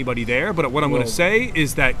project anybody there, but what I'm going to say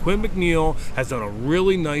is that Quinn McNeil has done a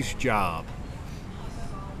really nice job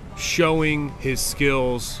showing his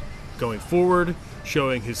skills going forward,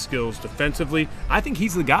 showing his skills defensively. I think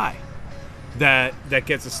he's the guy that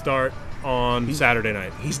gets a start on Saturday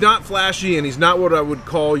night. He's not flashy, and he's not what I would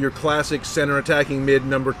call your classic center attacking mid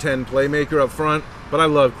number 10 playmaker up front, but I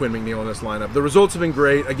love Quinn McNeil in this lineup. The results have been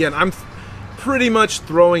great. Again, I'm pretty much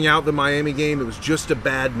throwing out the Miami game. It was just a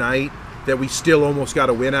bad night that we still almost got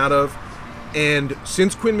a win out of. And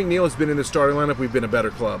since Quinn McNeil has been in the starting lineup, we've been a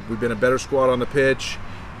better club. We've been a better squad on the pitch.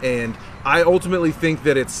 And I ultimately think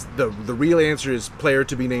that it's the real answer is player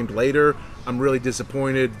to be named later. I'm really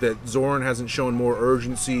disappointed that Zoran hasn't shown more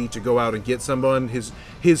urgency to go out and get someone.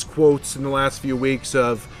 His quotes in the last few weeks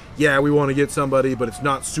of, yeah, we want to get somebody, but it's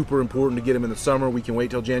not super important to get him in the summer. We can wait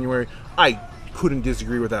till January. I couldn't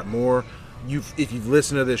disagree with that more. If you've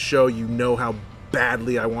listened to this show, you know how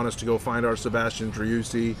badly I want us to go find our Sebastian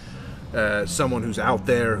Driussi, someone who's out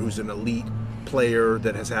there, who's an elite player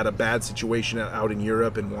that has had a bad situation out in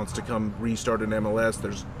Europe and wants to come restart in MLS.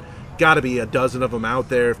 There's got to be a dozen of them out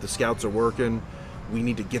there if the scouts are working. We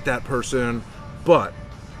need to get that person. But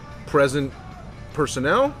present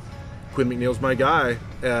personnel, Quinn McNeil's my guy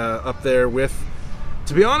up there with,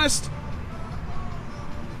 to be honest,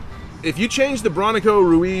 if you change the Bronico,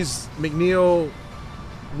 Ruiz, McNeil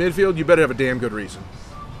midfield, you better have a damn good reason.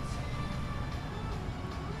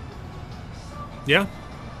 Yeah.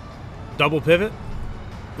 Double pivot?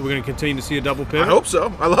 We're going to continue to see a double pivot? I hope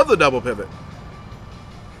so. I love the double pivot.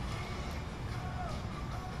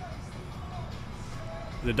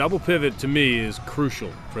 The double pivot, to me, is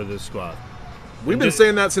crucial for this squad. We've been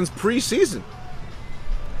saying that since preseason.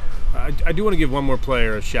 I do want to give one more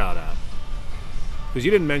player a shout-out. Because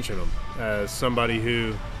you didn't mention him as somebody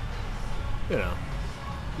who,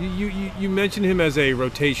 you mentioned him as a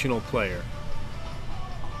rotational player.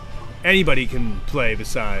 Anybody can play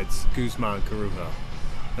besides Guzman Corujo.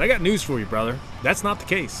 And I got news for you, brother. That's not the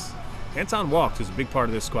case. Anton Walkes is a big part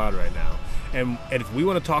of this squad right now. And if we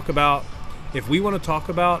want to talk about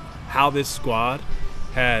how this squad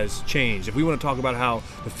has changed, if we want to talk about how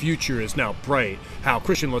the future is now bright, how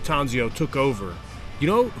Christian Latanzio took over. You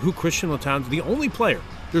know who Christian Latanzio, the only player,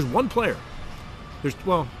 there's one player. There's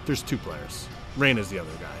two players. Reyna's the other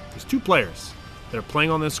guy. There's two players that are playing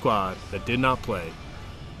on this squad that did not play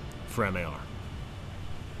for MAR.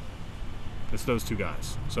 It's those two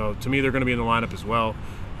guys. So to me, they're going to be in the lineup as well.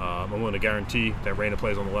 I'm willing to guarantee that Reyna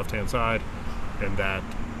plays on the left-hand side and that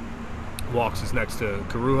Walkes is next to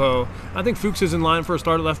Corujo. I think Fuchs is in line for a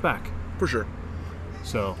start at left back. For sure.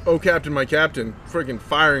 So. Oh, Captain, my captain, friggin'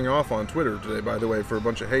 firing off on Twitter today, by the way, for a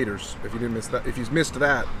bunch of haters. If you didn't miss that, if you missed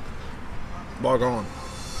that, log on.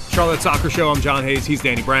 Charlotte Soccer Show. I'm John Hayes. He's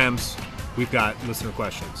Danny Brams. We've got listener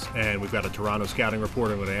questions, and we've got a Toronto scouting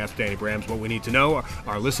report. I'm going to ask Danny Brams what we need to know.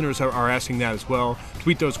 Our listeners are asking that as well.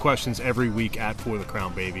 Tweet those questions every week at For the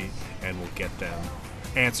Crown Baby, and we'll get them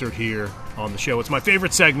answered here on the show. It's my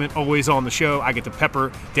favorite segment, always on the show. I get to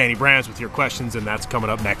pepper Danny Brams with your questions, and that's coming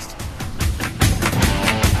up next.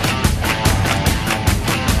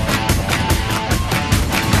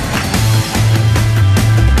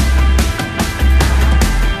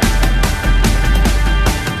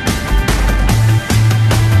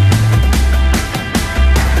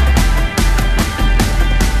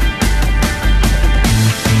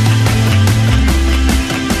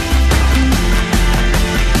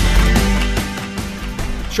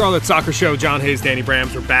 Charlotte Soccer Show, John Hayes, Danny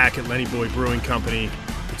Brams. We're back at Lenny Boy Brewing Company.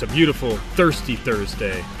 It's a beautiful, thirsty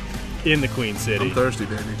Thursday in the Queen City. I'm thirsty,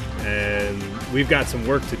 baby. And we've got some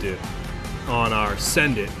work to do on our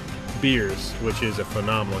Send It beers, which is a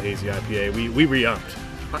phenomenal hazy IPA. We re-upped.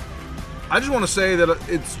 I just want to say that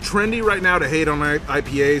it's trendy right now to hate on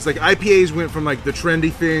IPAs. Like, IPAs went from like the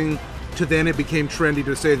trendy thing to then it became trendy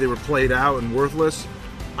to say they were played out and worthless.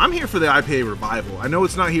 I'm here for the IPA revival. I know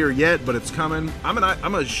it's not here yet, but it's coming.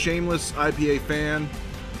 I'm a shameless IPA fan,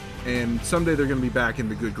 and someday they're going to be back in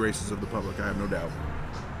the good graces of the public. I have no doubt.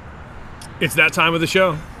 It's that time of the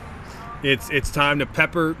show. It's time to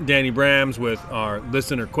pepper Danny Brams with our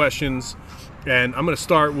listener questions, and I'm going to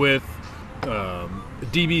start with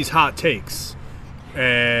DB's hot takes.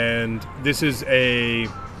 And this is a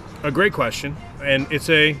great question, and it's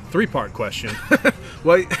a 3-part question.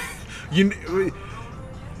 Well,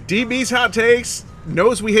 DB's hot takes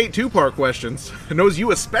knows we hate 2-part questions. Knows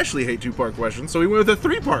you especially hate 2-part questions, so we went with a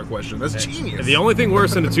 3-part question. That's genius. The only thing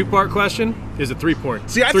worse than a 2-part question is a 3-part.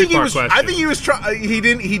 See, I think he was. I think he was trying. He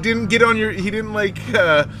didn't get on your. He didn't like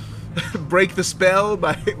break the spell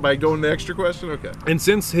by going the extra question. Okay. And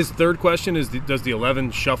since his third question is does the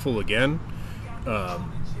 11 shuffle again,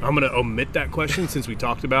 I'm going to omit that question since we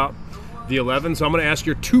talked about the 11. So I'm going to ask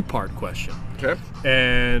your 2-part question. Okay.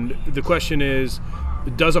 And the question is,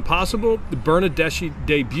 does a possible Bernardeschi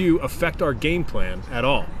debut affect our game plan at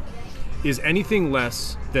all? Is anything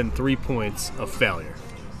less than 3 points a failure?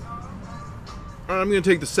 I'm going to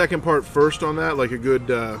take the second part first on that, like a good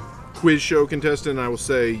quiz show contestant. I will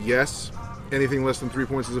say yes. Anything less than 3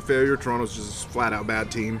 points is a failure. Toronto's just a flat-out bad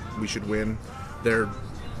team. We should win. They're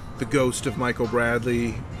the ghost of Michael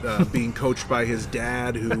Bradley, being coached by his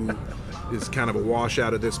dad, who is kind of a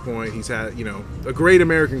washout at this point. He's had, a great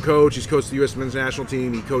American coach. He's coached the U.S. men's national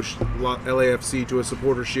team. He coached LAFC to a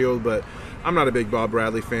supporter shield, but I'm not a big Bob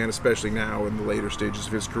Bradley fan, especially now in the later stages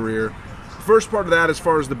of his career. The first part of that, as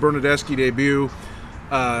far as the Bernardeschi debut,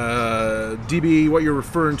 DB, what you're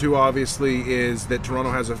referring to, obviously, is that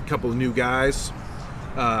Toronto has a couple of new guys,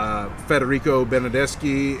 Federico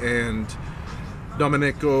Bernardeschi and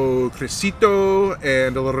Domenico Crescito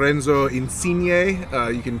and Lorenzo Insigne.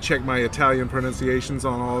 You can check my Italian pronunciations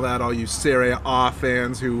on all that, all you Serie A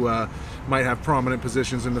fans who might have prominent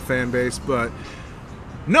positions in the fan base. But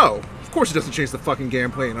no, of course it doesn't change the fucking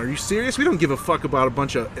game plan. Are you serious? We don't give a fuck about a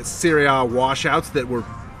bunch of Serie A washouts that were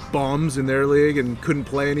bums in their league and couldn't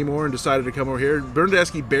play anymore and decided to come over here.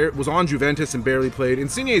 Bernardeschi was on Juventus and barely played.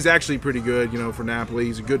 Insigne is actually pretty good, for Napoli.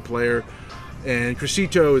 He's a good player. And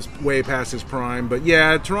Crescito is way past his prime. But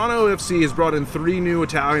yeah, Toronto FC has brought in 3 new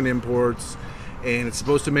Italian imports, and it's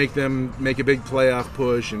supposed to make them make a big playoff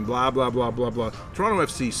push and blah, blah, blah, blah, blah. Toronto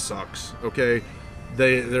FC sucks, okay?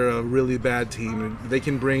 They're a really bad team. They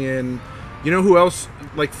can bring in, who else?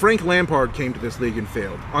 Like Frank Lampard came to this league and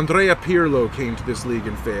failed. Andrea Pirlo came to this league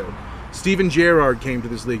and failed. Steven Gerrard came to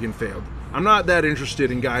this league and failed. I'm not that interested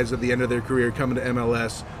in guys at the end of their career coming to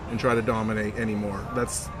MLS and try to dominate anymore.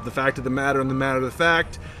 That's the fact of the matter and the matter of the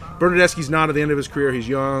fact. Bernardeschi's not at the end of his career. He's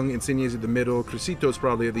young. Insigne's at the middle. Crescito's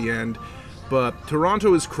probably at the end. But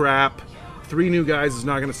Toronto is crap. 3 new guys is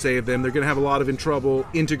not going to save them. They're going to have a lot of trouble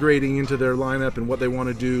integrating into their lineup and what they want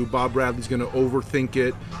to do. Bob Bradley's going to overthink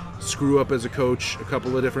it, screw up as a coach a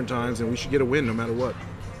couple of different times, and we should get a win no matter what.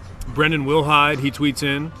 Brendan Wilhide, he tweets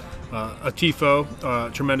in, a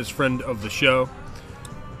TIFO, tremendous friend of the show.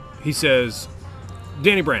 He says,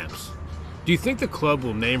 Danny Brams, do you think the club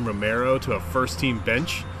will name Romero to a first-team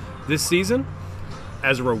bench this season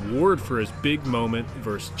as a reward for his big moment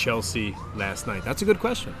versus Chelsea last night? That's a good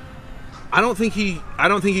question. I don't think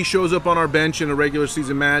he shows up on our bench in a regular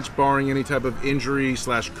season match, barring any type of injury /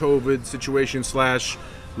 COVID situation /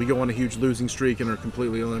 we go on a huge losing streak and are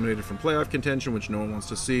completely eliminated from playoff contention, which no one wants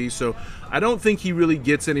to see. So I don't think he really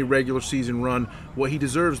gets any regular season run. What he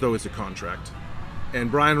deserves, though, is a contract. And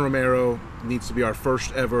Brian Romero needs to be our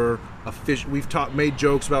first ever official. We've made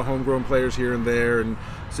jokes about homegrown players here and there and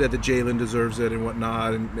said that Jalen deserves it and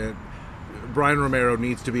whatnot. And Brian Romero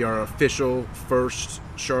needs to be our official first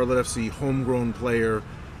Charlotte FC homegrown player,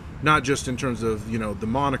 not just in terms of, the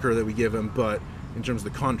moniker that we give him, but in terms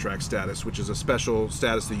of the contract status, which is a special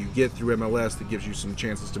status that you get through MLS that gives you some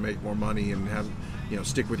chances to make more money and have,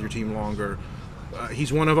 stick with your team longer.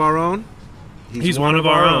 He's one of our own. He's one of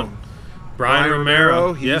our own. Brian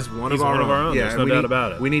Romero, he's one of our own. Yeah, there's no doubt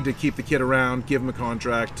about it. We need to keep the kid around, give him a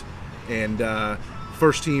contract, and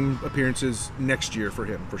first team appearances next year for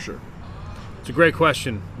him, for sure. It's a great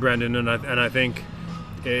question, Brendan, and I think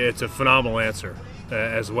it's a phenomenal answer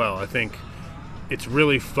as well. I think it's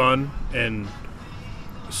really fun, and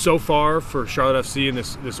so far for Charlotte FC and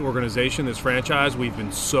this organization, this franchise, we've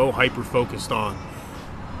been so hyper-focused on.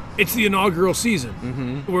 It's the inaugural season.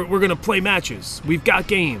 Mm-hmm. We're going to play matches. We've got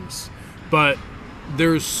games. But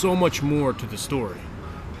there's so much more to the story.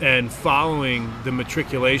 And following the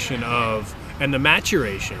matriculation of, and the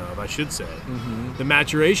maturation of, I should say, the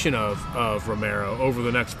maturation of Romero over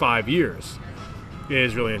the next 5 years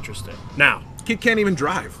is really interesting. Now, kid can't even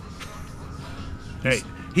drive. Hey,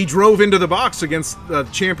 he drove into the box against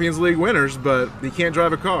Champions League winners, but he can't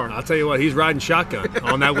drive a car. I'll tell you what, he's riding shotgun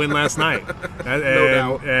on that win last night. And, no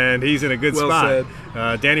doubt. And he's in a good well spot.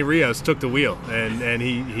 Said. Danny Rios took the wheel, and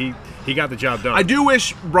he got the job done. I do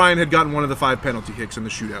wish Brian had gotten one of the 5 penalty kicks in the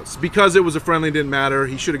shootouts. Because it was a friendly, it didn't matter.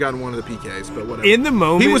 He should have gotten one of the PKs, but whatever. In the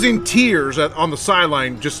moment, he was in tears on the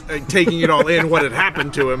sideline, just taking it all in, what had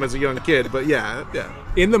happened to him as a young kid. But yeah.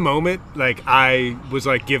 In the moment, like, I was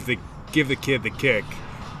like, give the kid the kick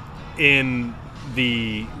in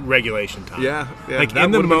the regulation time. Yeah. Like, that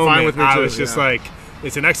in the moment, I too, was just like,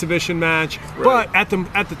 it's an exhibition match. Right. But at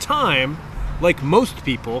the time, like most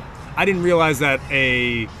people, I didn't realize that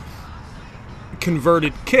a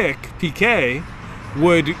converted kick, PK,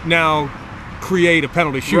 would now create a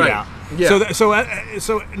penalty shootout. Right. Yeah.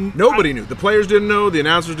 So nobody knew. The players didn't know. The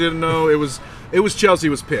announcers didn't know. It was Chelsea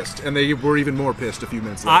was pissed, and they were even more pissed a few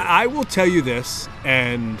minutes later. I will tell you this,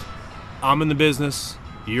 and I'm in the business,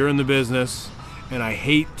 you're in the business, and I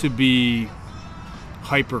hate to be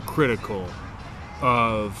hypercritical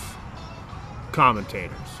of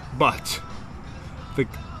commentators, but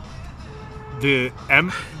the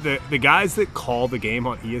guys that call the game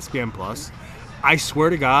on ESPN Plus, I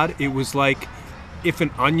swear to God, it was like if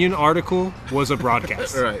an Onion article was a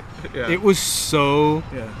broadcast. Right. Yeah. It was so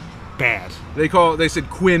bad. They said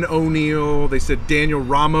Quinn O'Neill. They said Daniel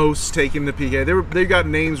Ramos taking the PK. They got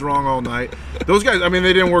names wrong all night. Those guys, I mean,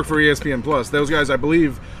 they didn't work for ESPN Plus. Those guys, I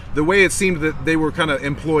believe, the way it seemed that they were kind of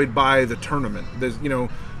employed by the tournament. There's,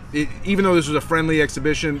 even though this was a friendly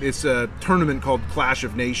exhibition, it's a tournament called Clash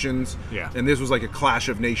of Nations. Yeah. And this was like a Clash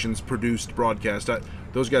of Nations produced broadcast.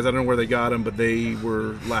 Those guys, I don't know where they got them, but they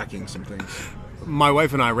were lacking some things. My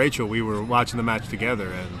wife and I, Rachel, we were watching the match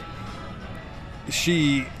together, and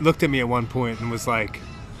she looked at me at one point and was like,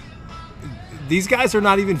 these guys are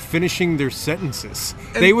not even finishing their sentences.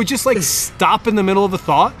 And they would just like stop in the middle of a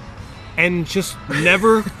thought and just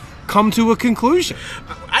never come to a conclusion.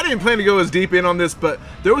 I didn't plan to go as deep in on this, but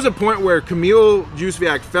there was a point where Kamil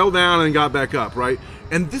Jóźwiak fell down and got back up, right?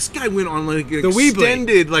 And this guy went on like an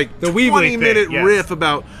extended, like 20-minute riff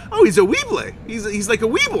about, oh, he's a Weeble. He's like a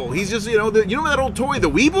Weeble. He's just, you know that old toy, the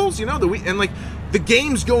Weebles, and like the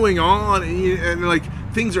game's going on and like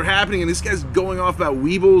things are happening, and this guy's going off about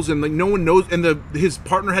Weebles, and like no one knows, and his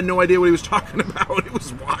partner had no idea what he was talking about. It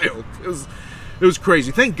was wild. It was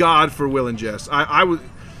crazy. Thank God for Will and Jess.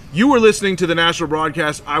 You were listening to the national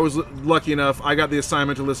broadcast. I was lucky enough. I got the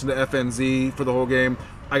assignment to listen to FNZ for the whole game.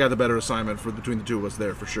 I got the better assignment between the two of us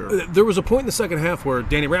there for sure. There was a point in the second half where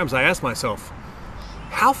Danny Brams, I asked myself,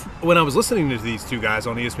 when I was listening to these two guys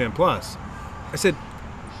on ESPN Plus, I said,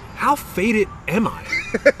 how faded am I?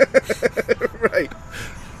 Right.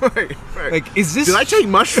 Like, is this? Did I take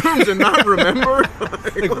mushrooms and not remember?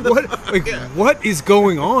 What is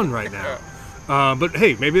going on right now? But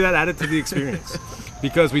hey, maybe that added to the experience.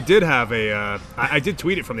 Because we did have I did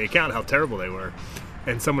tweet it from the account how terrible they were.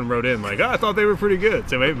 And someone wrote in like, I thought they were pretty good.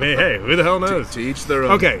 So maybe, hey, who the hell knows? To each their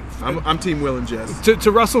own. Okay. I'm Team Will and Jess.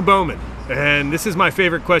 To Russell Bowman. And this is my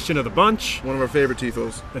favorite question of the bunch. One of our favorite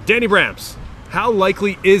tifos. Danny Brams, how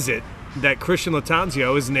likely is it that Christian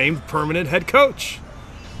Lattanzio is named permanent head coach?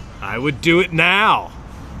 I would do it now.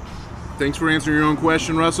 Thanks for answering your own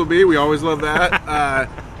question, Russell B. We always love that.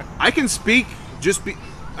 I can speak.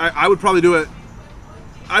 I would probably do it.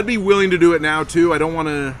 I'd be willing to do it now too. I don't want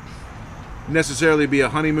to necessarily be a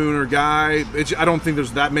honeymooner guy. I don't think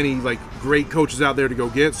there's that many like great coaches out there to go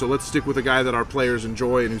get. So let's stick with a guy that our players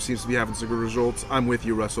enjoy and who seems to be having some good results. I'm with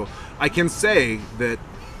you, Russell. I can say that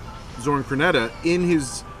Zoran Krneta, in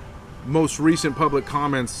his most recent public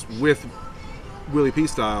comments with Willie P.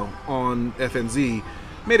 Style on FNZ,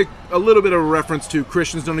 made a little bit of a reference to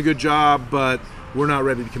Christian's done a good job, but we're not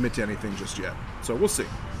ready to commit to anything just yet. So we'll see.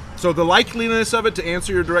 So the likeliness of it, to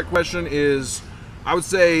answer your direct question, is, I would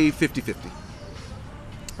say 50-50.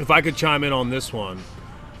 If I could chime in on this one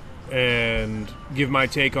and give my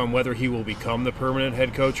take on whether he will become the permanent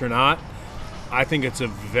head coach or not, I think it's a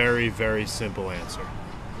very, very simple answer.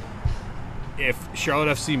 If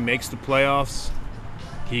Charlotte FC makes the playoffs,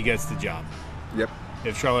 he gets the job. Yep.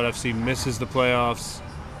 If Charlotte FC misses the playoffs,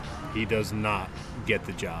 he does not get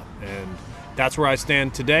the job. And that's where I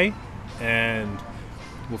stand today, and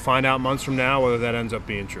we'll find out months from now whether that ends up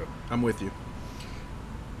being true. I'm with you.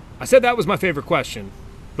 I said that was my favorite question,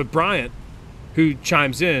 but Bryant, who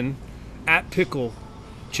chimes in at Pickle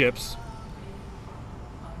Chips,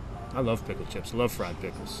 I love pickle chips. I love fried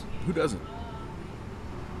pickles. Who doesn't?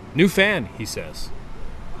 New fan, he says,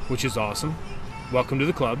 which is awesome. Welcome to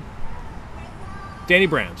the club. Danny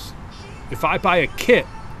Brams, if I buy a kit,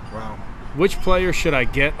 Wow. which player should I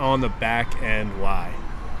get on the back and why?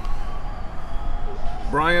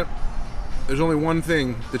 Bryant, there's only one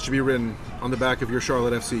thing that should be written on the back of your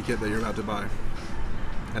Charlotte FC kit that you're about to buy,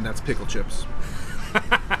 and that's pickle chips.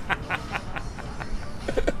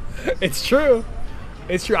 It's true.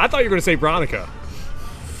 It's true. I thought you were going to say Bronica.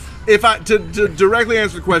 If I to directly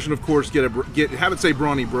answer the question, of course, have it say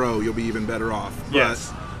Brawny Bro. You'll be even better off.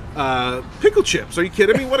 Yes. But, pickle chips. Are you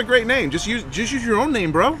kidding me? What a great name. Just use your own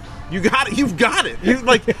name, bro. You got it. You've got it.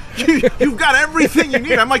 You've got everything you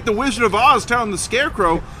need. I'm like the Wizard of Oz telling the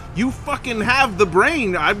Scarecrow, you fucking have the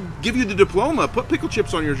brain. I give you the diploma. Put pickle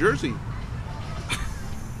chips on your jersey.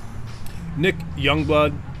 Nick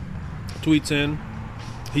Youngblood tweets in.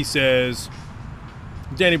 He says,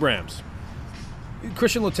 Danny Brams,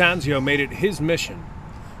 Christian Lattanzio made it his mission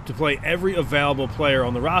to play every available player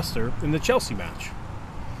on the roster in the Chelsea match.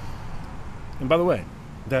 And by the way,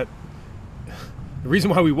 the reason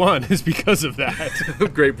why we won is because of that.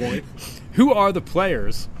 Great point. Who are the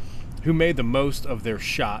players who made the most of their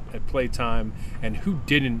shot at playtime and who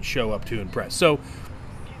didn't show up to impress? So,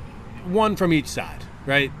 one from each side,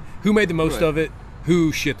 right? Who made the most Right. of it?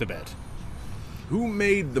 Who shit the bed? Who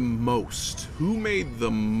made the most? Who made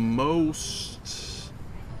the most?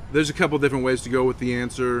 There's a couple different ways to go with the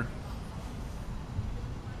answer.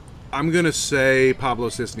 I'm going to say Pablo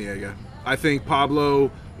Cisniega. I think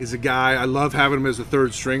Pablo is a guy, I love having him as a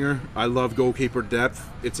third stringer. I love goalkeeper depth.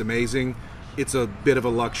 It's amazing. It's a bit of a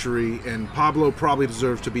luxury, and Pablo probably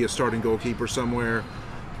deserves to be a starting goalkeeper somewhere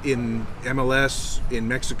in MLS, in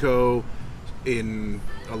Mexico, in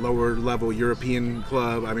a lower level European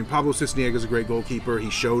club. I mean, Pablo Cisniega is a great goalkeeper.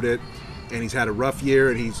 He showed it, and he's had a rough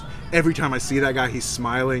year, and every time I see that guy, he's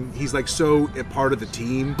smiling. He's like so a part of the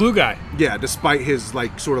team. Blue guy. Yeah, despite his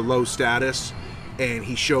like sort of low status, and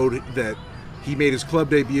he showed that he made his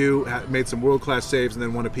club debut, made some world-class saves, and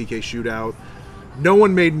then won a PK shootout. No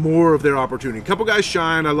one made more of their opportunity. A couple guys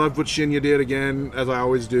shined. I loved what Shinya did again, as I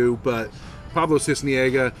always do, but Pablo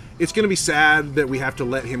Cisniega, it's going to be sad that we have to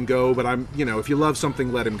let him go, but if you love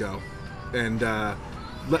something, let him go. And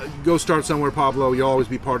go start somewhere, Pablo. You'll always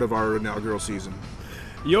be part of our inaugural season.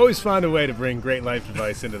 You always find a way to bring great life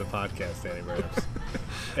advice into the podcast, Danny Brams.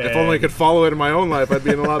 If only I could follow it in my own life, I'd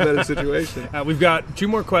be in a lot better situation. We've got two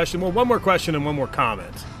more questions. Well, one more question and one more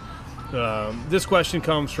comment. This question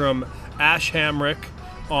comes from Ash Hamrick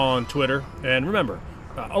on Twitter. And remember,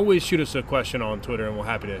 always shoot us a question on Twitter, and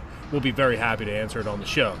we'll be very happy to answer it on the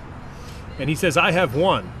show. And he says, I have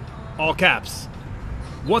one, all caps.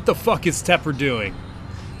 What the fuck is Tepper doing?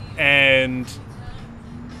 And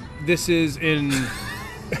this is in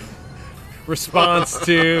response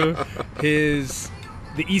to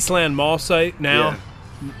the Eastland Mall site now. Yeah.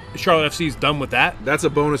 Charlotte FC's done with that. That's a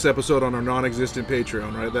bonus episode on our non-existent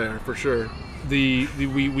Patreon right there, for sure.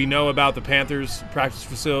 We know about the Panthers practice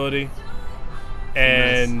facility.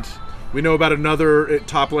 And nice. We know about another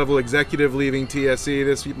top-level executive leaving TSC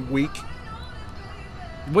this week.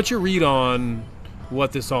 What's your read on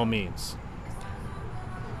what this all means?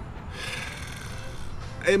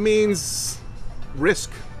 It means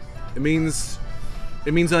risk. It means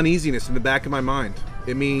uneasiness in the back of my mind.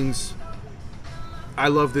 It means I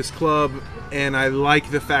love this club, and I like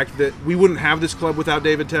the fact that we wouldn't have this club without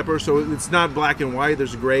David Tepper, so it's not black and white.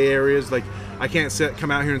 There's gray areas. Like, I can't come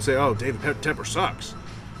out here and say, oh, David Tepper sucks.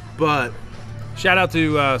 But shout out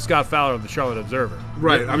to Scott Fowler of the Charlotte Observer.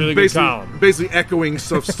 Right. Really good column. Basically echoing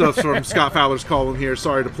stuff from Scott Fowler's column here.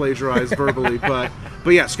 Sorry to plagiarize verbally, but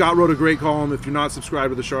yeah, Scott wrote a great column. If you're not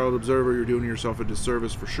subscribed to the Charlotte Observer, you're doing yourself a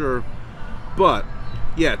disservice for sure. But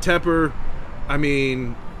yeah, Tepper, I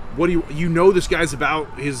mean, what do you know this guy's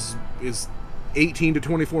about his 18 to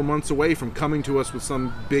 24 months away from coming to us with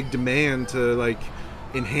some big demand to like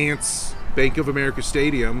enhance Bank of America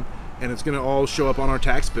Stadium, and it's going to all show up on our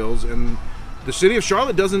tax bills. And the city of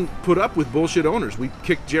Charlotte doesn't put up with bullshit owners. We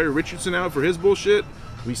kicked Jerry Richardson out for his bullshit.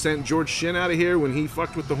 We sent George Shinn out of here when he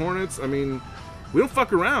fucked with the Hornets. I mean, we don't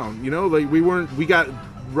fuck around, you know. Like we got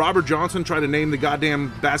Robert Johnson tried to name the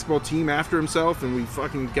goddamn basketball team after himself, and we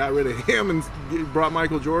fucking got rid of him and brought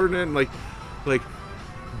Michael Jordan in. Like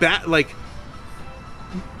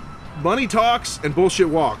money talks and bullshit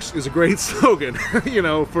walks is a great slogan, you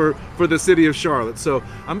know, for the city of Charlotte. So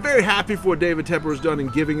I'm very happy for what David Tepper has done in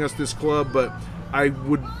giving us this club, but I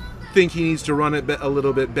would think he needs to run it a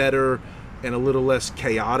little bit better and a little less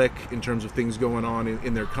chaotic in terms of things going on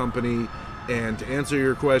in their company. And to answer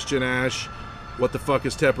your question, Ash, what the fuck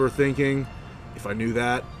is Tepper thinking? If I knew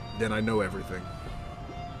that, then I know everything.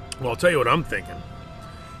 Well, I'll tell you what I'm thinking.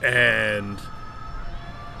 And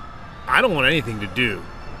I don't want anything to do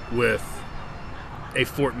with a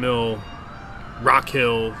Fort Mill, Rock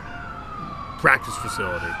Hill practice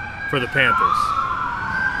facility for the Panthers.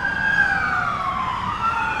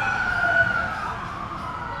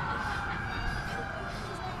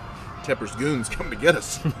 Tepper's goons come to get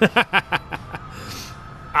us.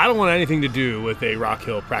 I don't want anything to do with a Rock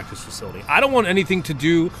Hill practice facility. I don't want anything to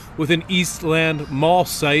do with an Eastland Mall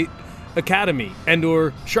site academy and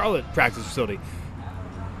or Charlotte practice facility.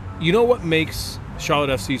 You know what makes Charlotte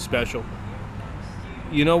FC special?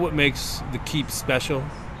 You know what makes the Keep special?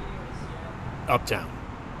 Uptown.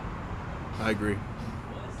 I agree.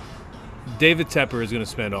 David Tepper is going to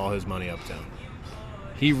spend all his money uptown.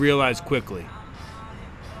 He realized quickly,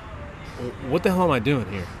 what the hell am I doing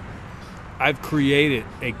here? I've created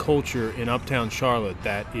a culture in uptown Charlotte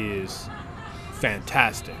that is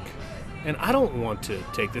fantastic. And I don't want to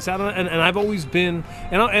take this out. And I've always been,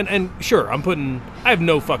 and sure, I have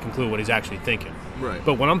no fucking clue what he's actually thinking. Right.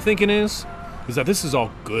 But what I'm thinking is that this is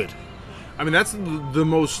all good. I mean, that's the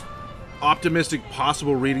most optimistic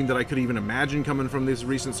possible reading that I could even imagine coming from this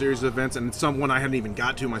recent series of events. And it's someone I hadn't even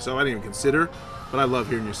got to myself. I didn't even consider. But I love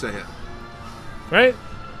hearing you say it. Right?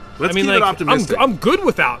 Let's keep it optimistic. I'm good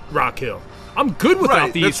without Rock Hill. I'm good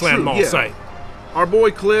without the Eastland Mall site. Our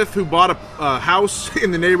boy Cliff, who bought a house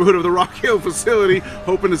in the neighborhood of the Rock Hill facility,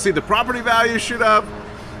 hoping to see the property value shoot up,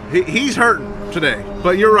 he's hurting today.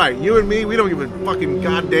 But you're right. You and me, we don't give a fucking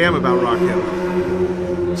goddamn about Rock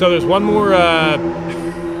Hill. So there's one more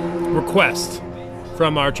request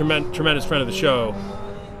from our tremendous friend of the show,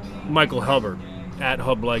 Michael Hubbard, at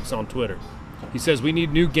HubLikes on Twitter. He says, we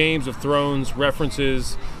need new Games of Thrones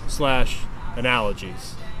references /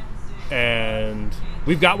 analogies. And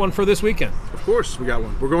we've got one for this weekend. Of course, we got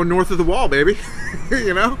one. We're going north of the wall, baby.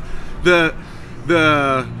 You know, the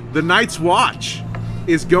Night's Watch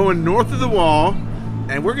is going north of the wall,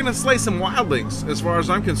 and we're gonna slay some wildlings. As far as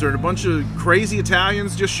I'm concerned, a bunch of crazy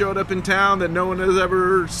Italians just showed up in town that no one has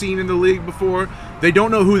ever seen in the league before. They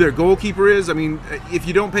don't know who their goalkeeper is. I mean, if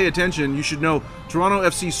you don't pay attention, you should know Toronto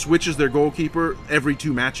FC switches their goalkeeper every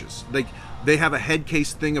 2 matches. They have a head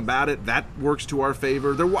case thing about it. That works to our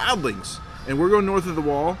favor. They're wildlings. And we're going north of the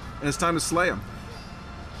wall, and it's time to slay them.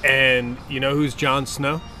 And you know who's Jon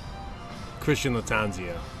Snow? Christian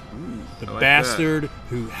Lattanzio. The bastard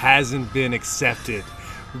who hasn't been accepted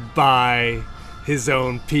by his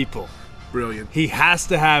own people. Brilliant. He has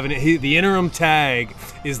to have the interim tag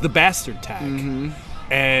is the bastard tag.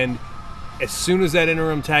 Mm-hmm. And as soon as that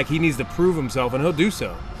interim tag, he needs to prove himself, and he'll do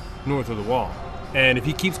so north of the wall. And if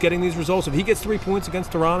he keeps getting these results, if he gets 3 points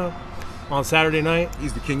against Toronto on Saturday night,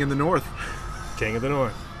 he's the king in the north. King of the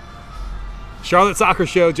North. Charlotte Soccer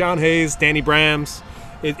Show, John Hayes, Danny Brams.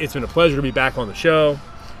 It's been a pleasure to be back on the show.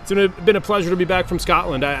 It's been a pleasure to be back from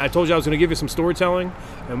Scotland. I told you I was going to give you some storytelling,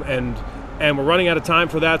 and we're running out of time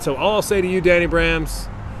for that. So all I'll say to you, Danny Brams,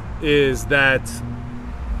 is that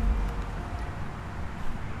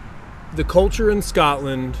the culture in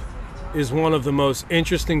Scotland is one of the most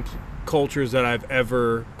interesting cultures that I've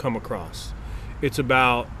ever come across. It's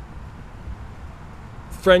about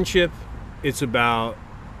friendship, it's about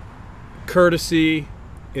courtesy,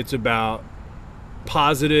 it's about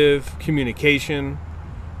positive communication,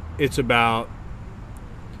 it's about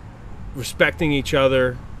respecting each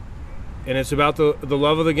other, and it's about the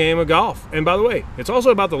love of the game of golf. And by the way, it's also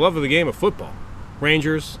about the love of the game of football.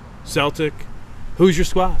 Rangers, Celtic, who's your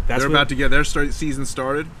squad? They're about to get their season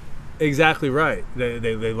started. Exactly right.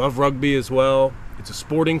 They love rugby as well. It's a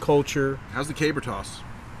sporting culture. How's the caber toss?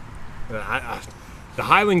 The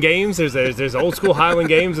Highland Games. There's old school Highland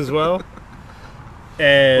Games as well.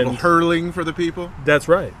 And a little hurling for the people. That's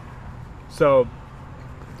right. So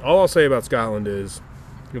all I'll say about Scotland is,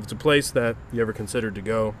 if it's a place that you ever considered to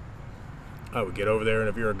go, I would get over there. And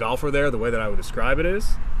if you're a golfer there, the way that I would describe it is,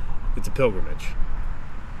 it's a pilgrimage.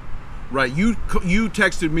 Right. You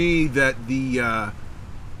texted me that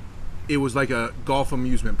it was like a golf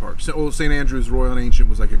amusement park. So old St. Andrews Royal and Ancient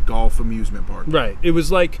was like a golf amusement park. Right. It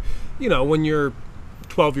was like, when you're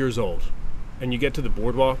 12 years old and you get to the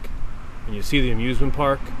boardwalk and you see the amusement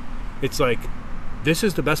park, it's like, this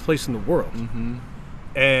is the best place in the world. Mm-hmm.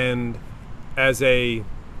 And as a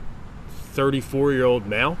 34-year-old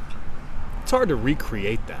male, it's hard to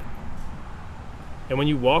recreate that. And when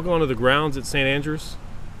you walk onto the grounds at St. Andrews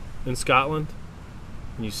in Scotland,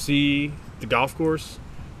 and you see the golf course,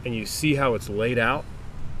 and you see how it's laid out,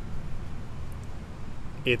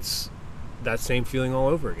 it's that same feeling all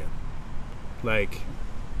over again. Like,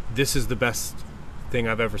 this is the best thing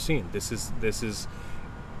I've ever seen. This is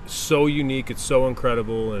so unique. It's so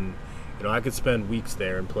incredible, and I could spend weeks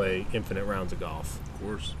there and play infinite rounds of golf. Of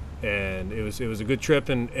course. And it was a good trip,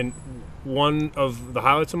 and one of the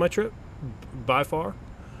highlights of my trip, by far,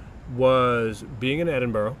 was being in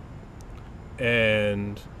Edinburgh,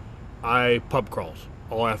 and I pub crawled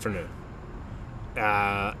all afternoon.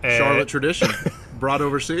 Charlotte tradition, brought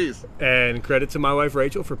overseas. And credit to my wife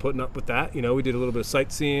Rachel for putting up with that. We did a little bit of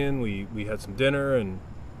sightseeing. We had some dinner, and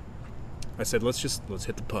I said, let's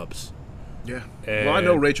hit the pubs. Yeah. And well, I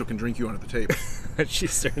know Rachel can drink you under the table. She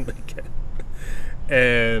certainly can.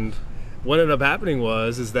 And what ended up happening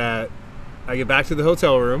is that I get back to the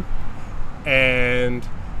hotel room, and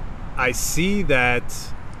I see that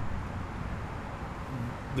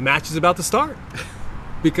the match is about to start,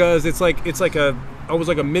 because it's like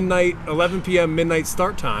a midnight, 11 p.m. midnight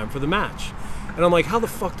start time for the match. And I'm like, how the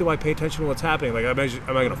fuck do I pay attention to what's happening? Like, am I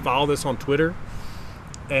going to follow this on Twitter?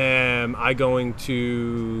 Am I going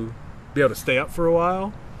to be able to stay up for a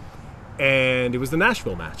while? And it was the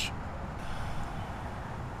Nashville match.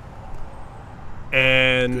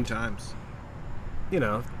 And good times.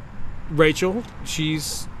 Rachel,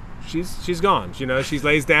 she's gone. She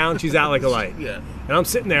lays down, she's out like a light. Yeah. And I'm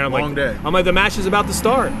sitting there, I'm Long day. like, the match is about to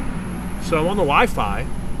start. So I'm on the Wi-Fi,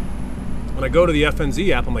 and I go to the FNZ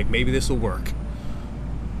app. I'm like, maybe this will work.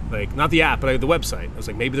 Like, not the app, but the website. I was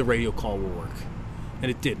like, maybe the radio call will work.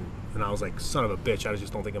 And it didn't. And I was like, son of a bitch, I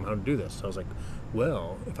just don't think I'm going to do this. So I was like,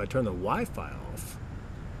 well, if I turn the Wi-Fi off,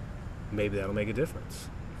 maybe that'll make a difference.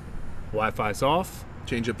 Wi-Fi's off.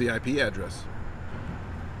 Change up the IP address.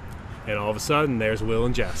 And all of a sudden, there's Will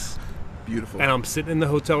and Jess. Beautiful. And I'm sitting in the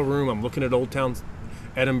hotel room. I'm looking at Old Town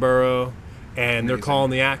Edinburgh, and they're calling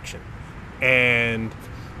the action. And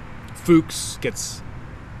Fuchs gets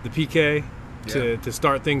the PK to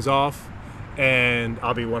start things off. And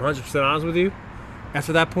I'll be 100% honest with you.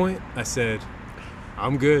 After that point, I said,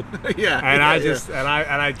 I'm good. Yeah. And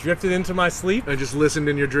I drifted into my sleep. I just listened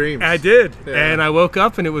in your dreams. I did. Yeah. And I woke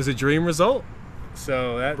up, and it was a dream result.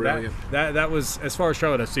 So Brilliant. that was, as far as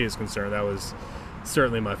Charlotte FC is concerned, that was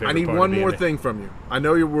certainly my favorite. I need part one of more being thing from you. I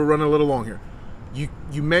know we're running a little long here.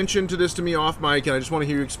 You mentioned this to me off mic, and I just want to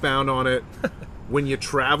hear you expound on it. When you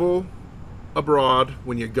travel abroad,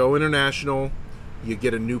 when you go international, you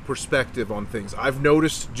get a new perspective on things. I've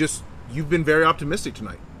noticed you've been very optimistic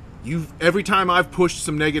tonight. Every time I've pushed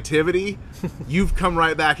some negativity, you've come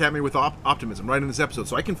right back at me with optimism right in this episode,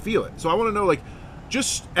 so I can feel it. So I want to know,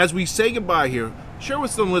 just as we say goodbye here, share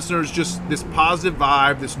with some listeners just this positive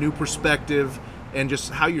vibe, this new perspective, and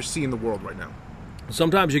just how you're seeing the world right now.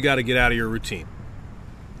 Sometimes you got to get out of your routine.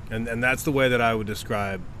 And that's the way that I would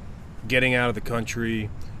describe getting out of the country,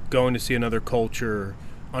 going to see another culture,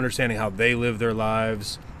 understanding how they live their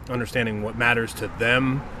lives, understanding what matters to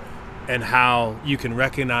them, and how you can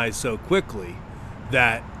recognize so quickly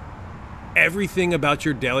that everything about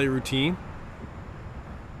your daily routine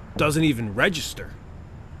doesn't even register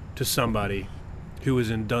to somebody who is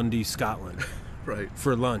in Dundee, Scotland, right,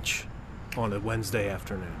 for lunch on a Wednesday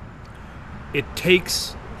afternoon. It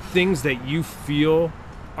takes things that you feel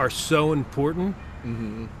are so important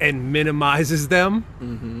and minimizes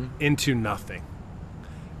them into nothing.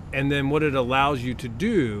 And then what it allows you to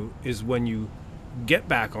do is, when you get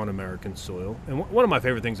back on American soil, and one of my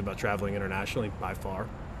favorite things about traveling internationally by far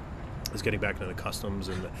is getting back into the customs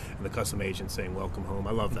and the custom agent saying welcome home.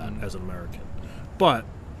 I love that as an American. But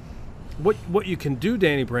what you can do,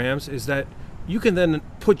 Danny Brams, is that you can then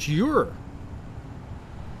put your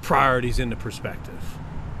priorities into perspective,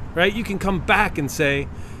 right? You can come back and say,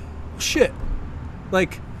 shit,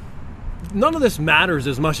 none of this matters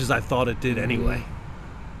as much as I thought it did anyway.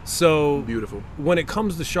 So beautiful. When it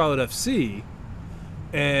comes to Charlotte FC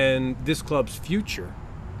and this club's future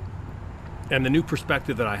and the new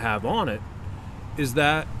perspective that I have on it, is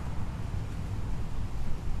that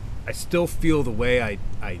I still feel the way I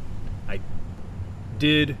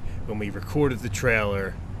did when we recorded the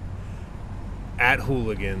trailer at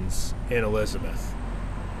Hooligans in Elizabeth.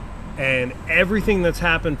 And everything that's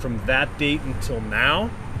happened from that date until now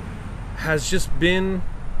has just been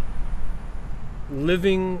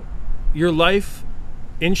living your life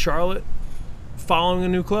in Charlotte, following a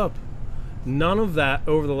new club. None of that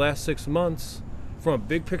over the last 6 months, from a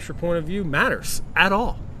big picture point of view, matters at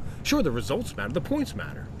all. Sure, the results matter, the points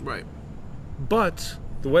matter. Right. But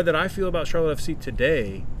the way that I feel about Charlotte FC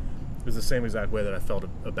today is the same exact way that I felt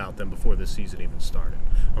about them before this season even started.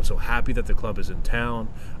 I'm so happy that the club is in town.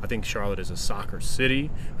 I think Charlotte is a soccer city.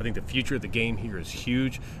 I think the future of the game here is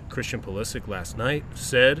huge. Christian Pulisic last night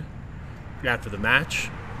said after the match,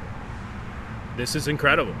 this is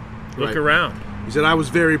incredible. Look around. He said, I was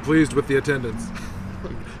very pleased with the attendance.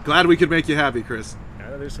 Glad we could make you happy, Chris.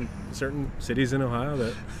 Yeah, there's some certain cities in Ohio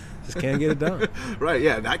that just can't get it done. Right,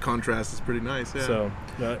 yeah, that contrast is pretty nice. Yeah. So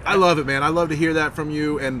I love it, man. I love to hear that from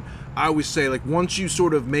you. And I always say, like, once you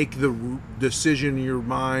sort of make the decision in your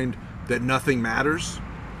mind that nothing matters,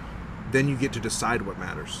 then you get to decide what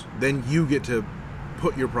matters. Then you get to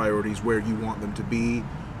put your priorities where you want them to be,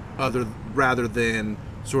 rather than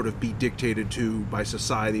sort of be dictated to by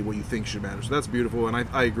society what you think should matter. So that's beautiful, and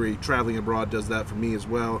I agree. Traveling abroad does that for me as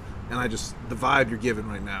well. And the vibe you're giving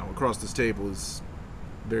right now across this table is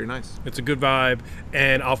very nice. It's a good vibe,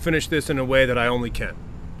 and I'll finish this in a way that I only can.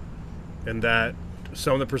 And that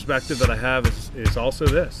some of the perspective that I have is also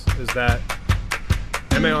this, is that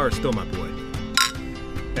MAR is still my boy.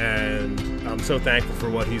 And I'm so thankful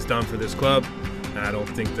for what he's done for this club. And I don't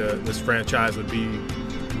think this franchise would be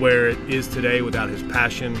where it is today without his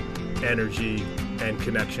passion, energy, and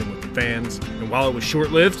connection with the fans. And while it was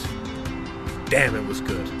short-lived, damn, it was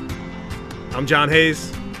good. I'm John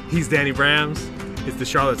Hayes. He's Danny Brams. It's the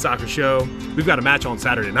Charlotte Soccer Show. We've got a match on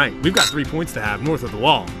Saturday night. We've got 3 points to have north of the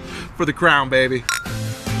wall. For the crown, baby.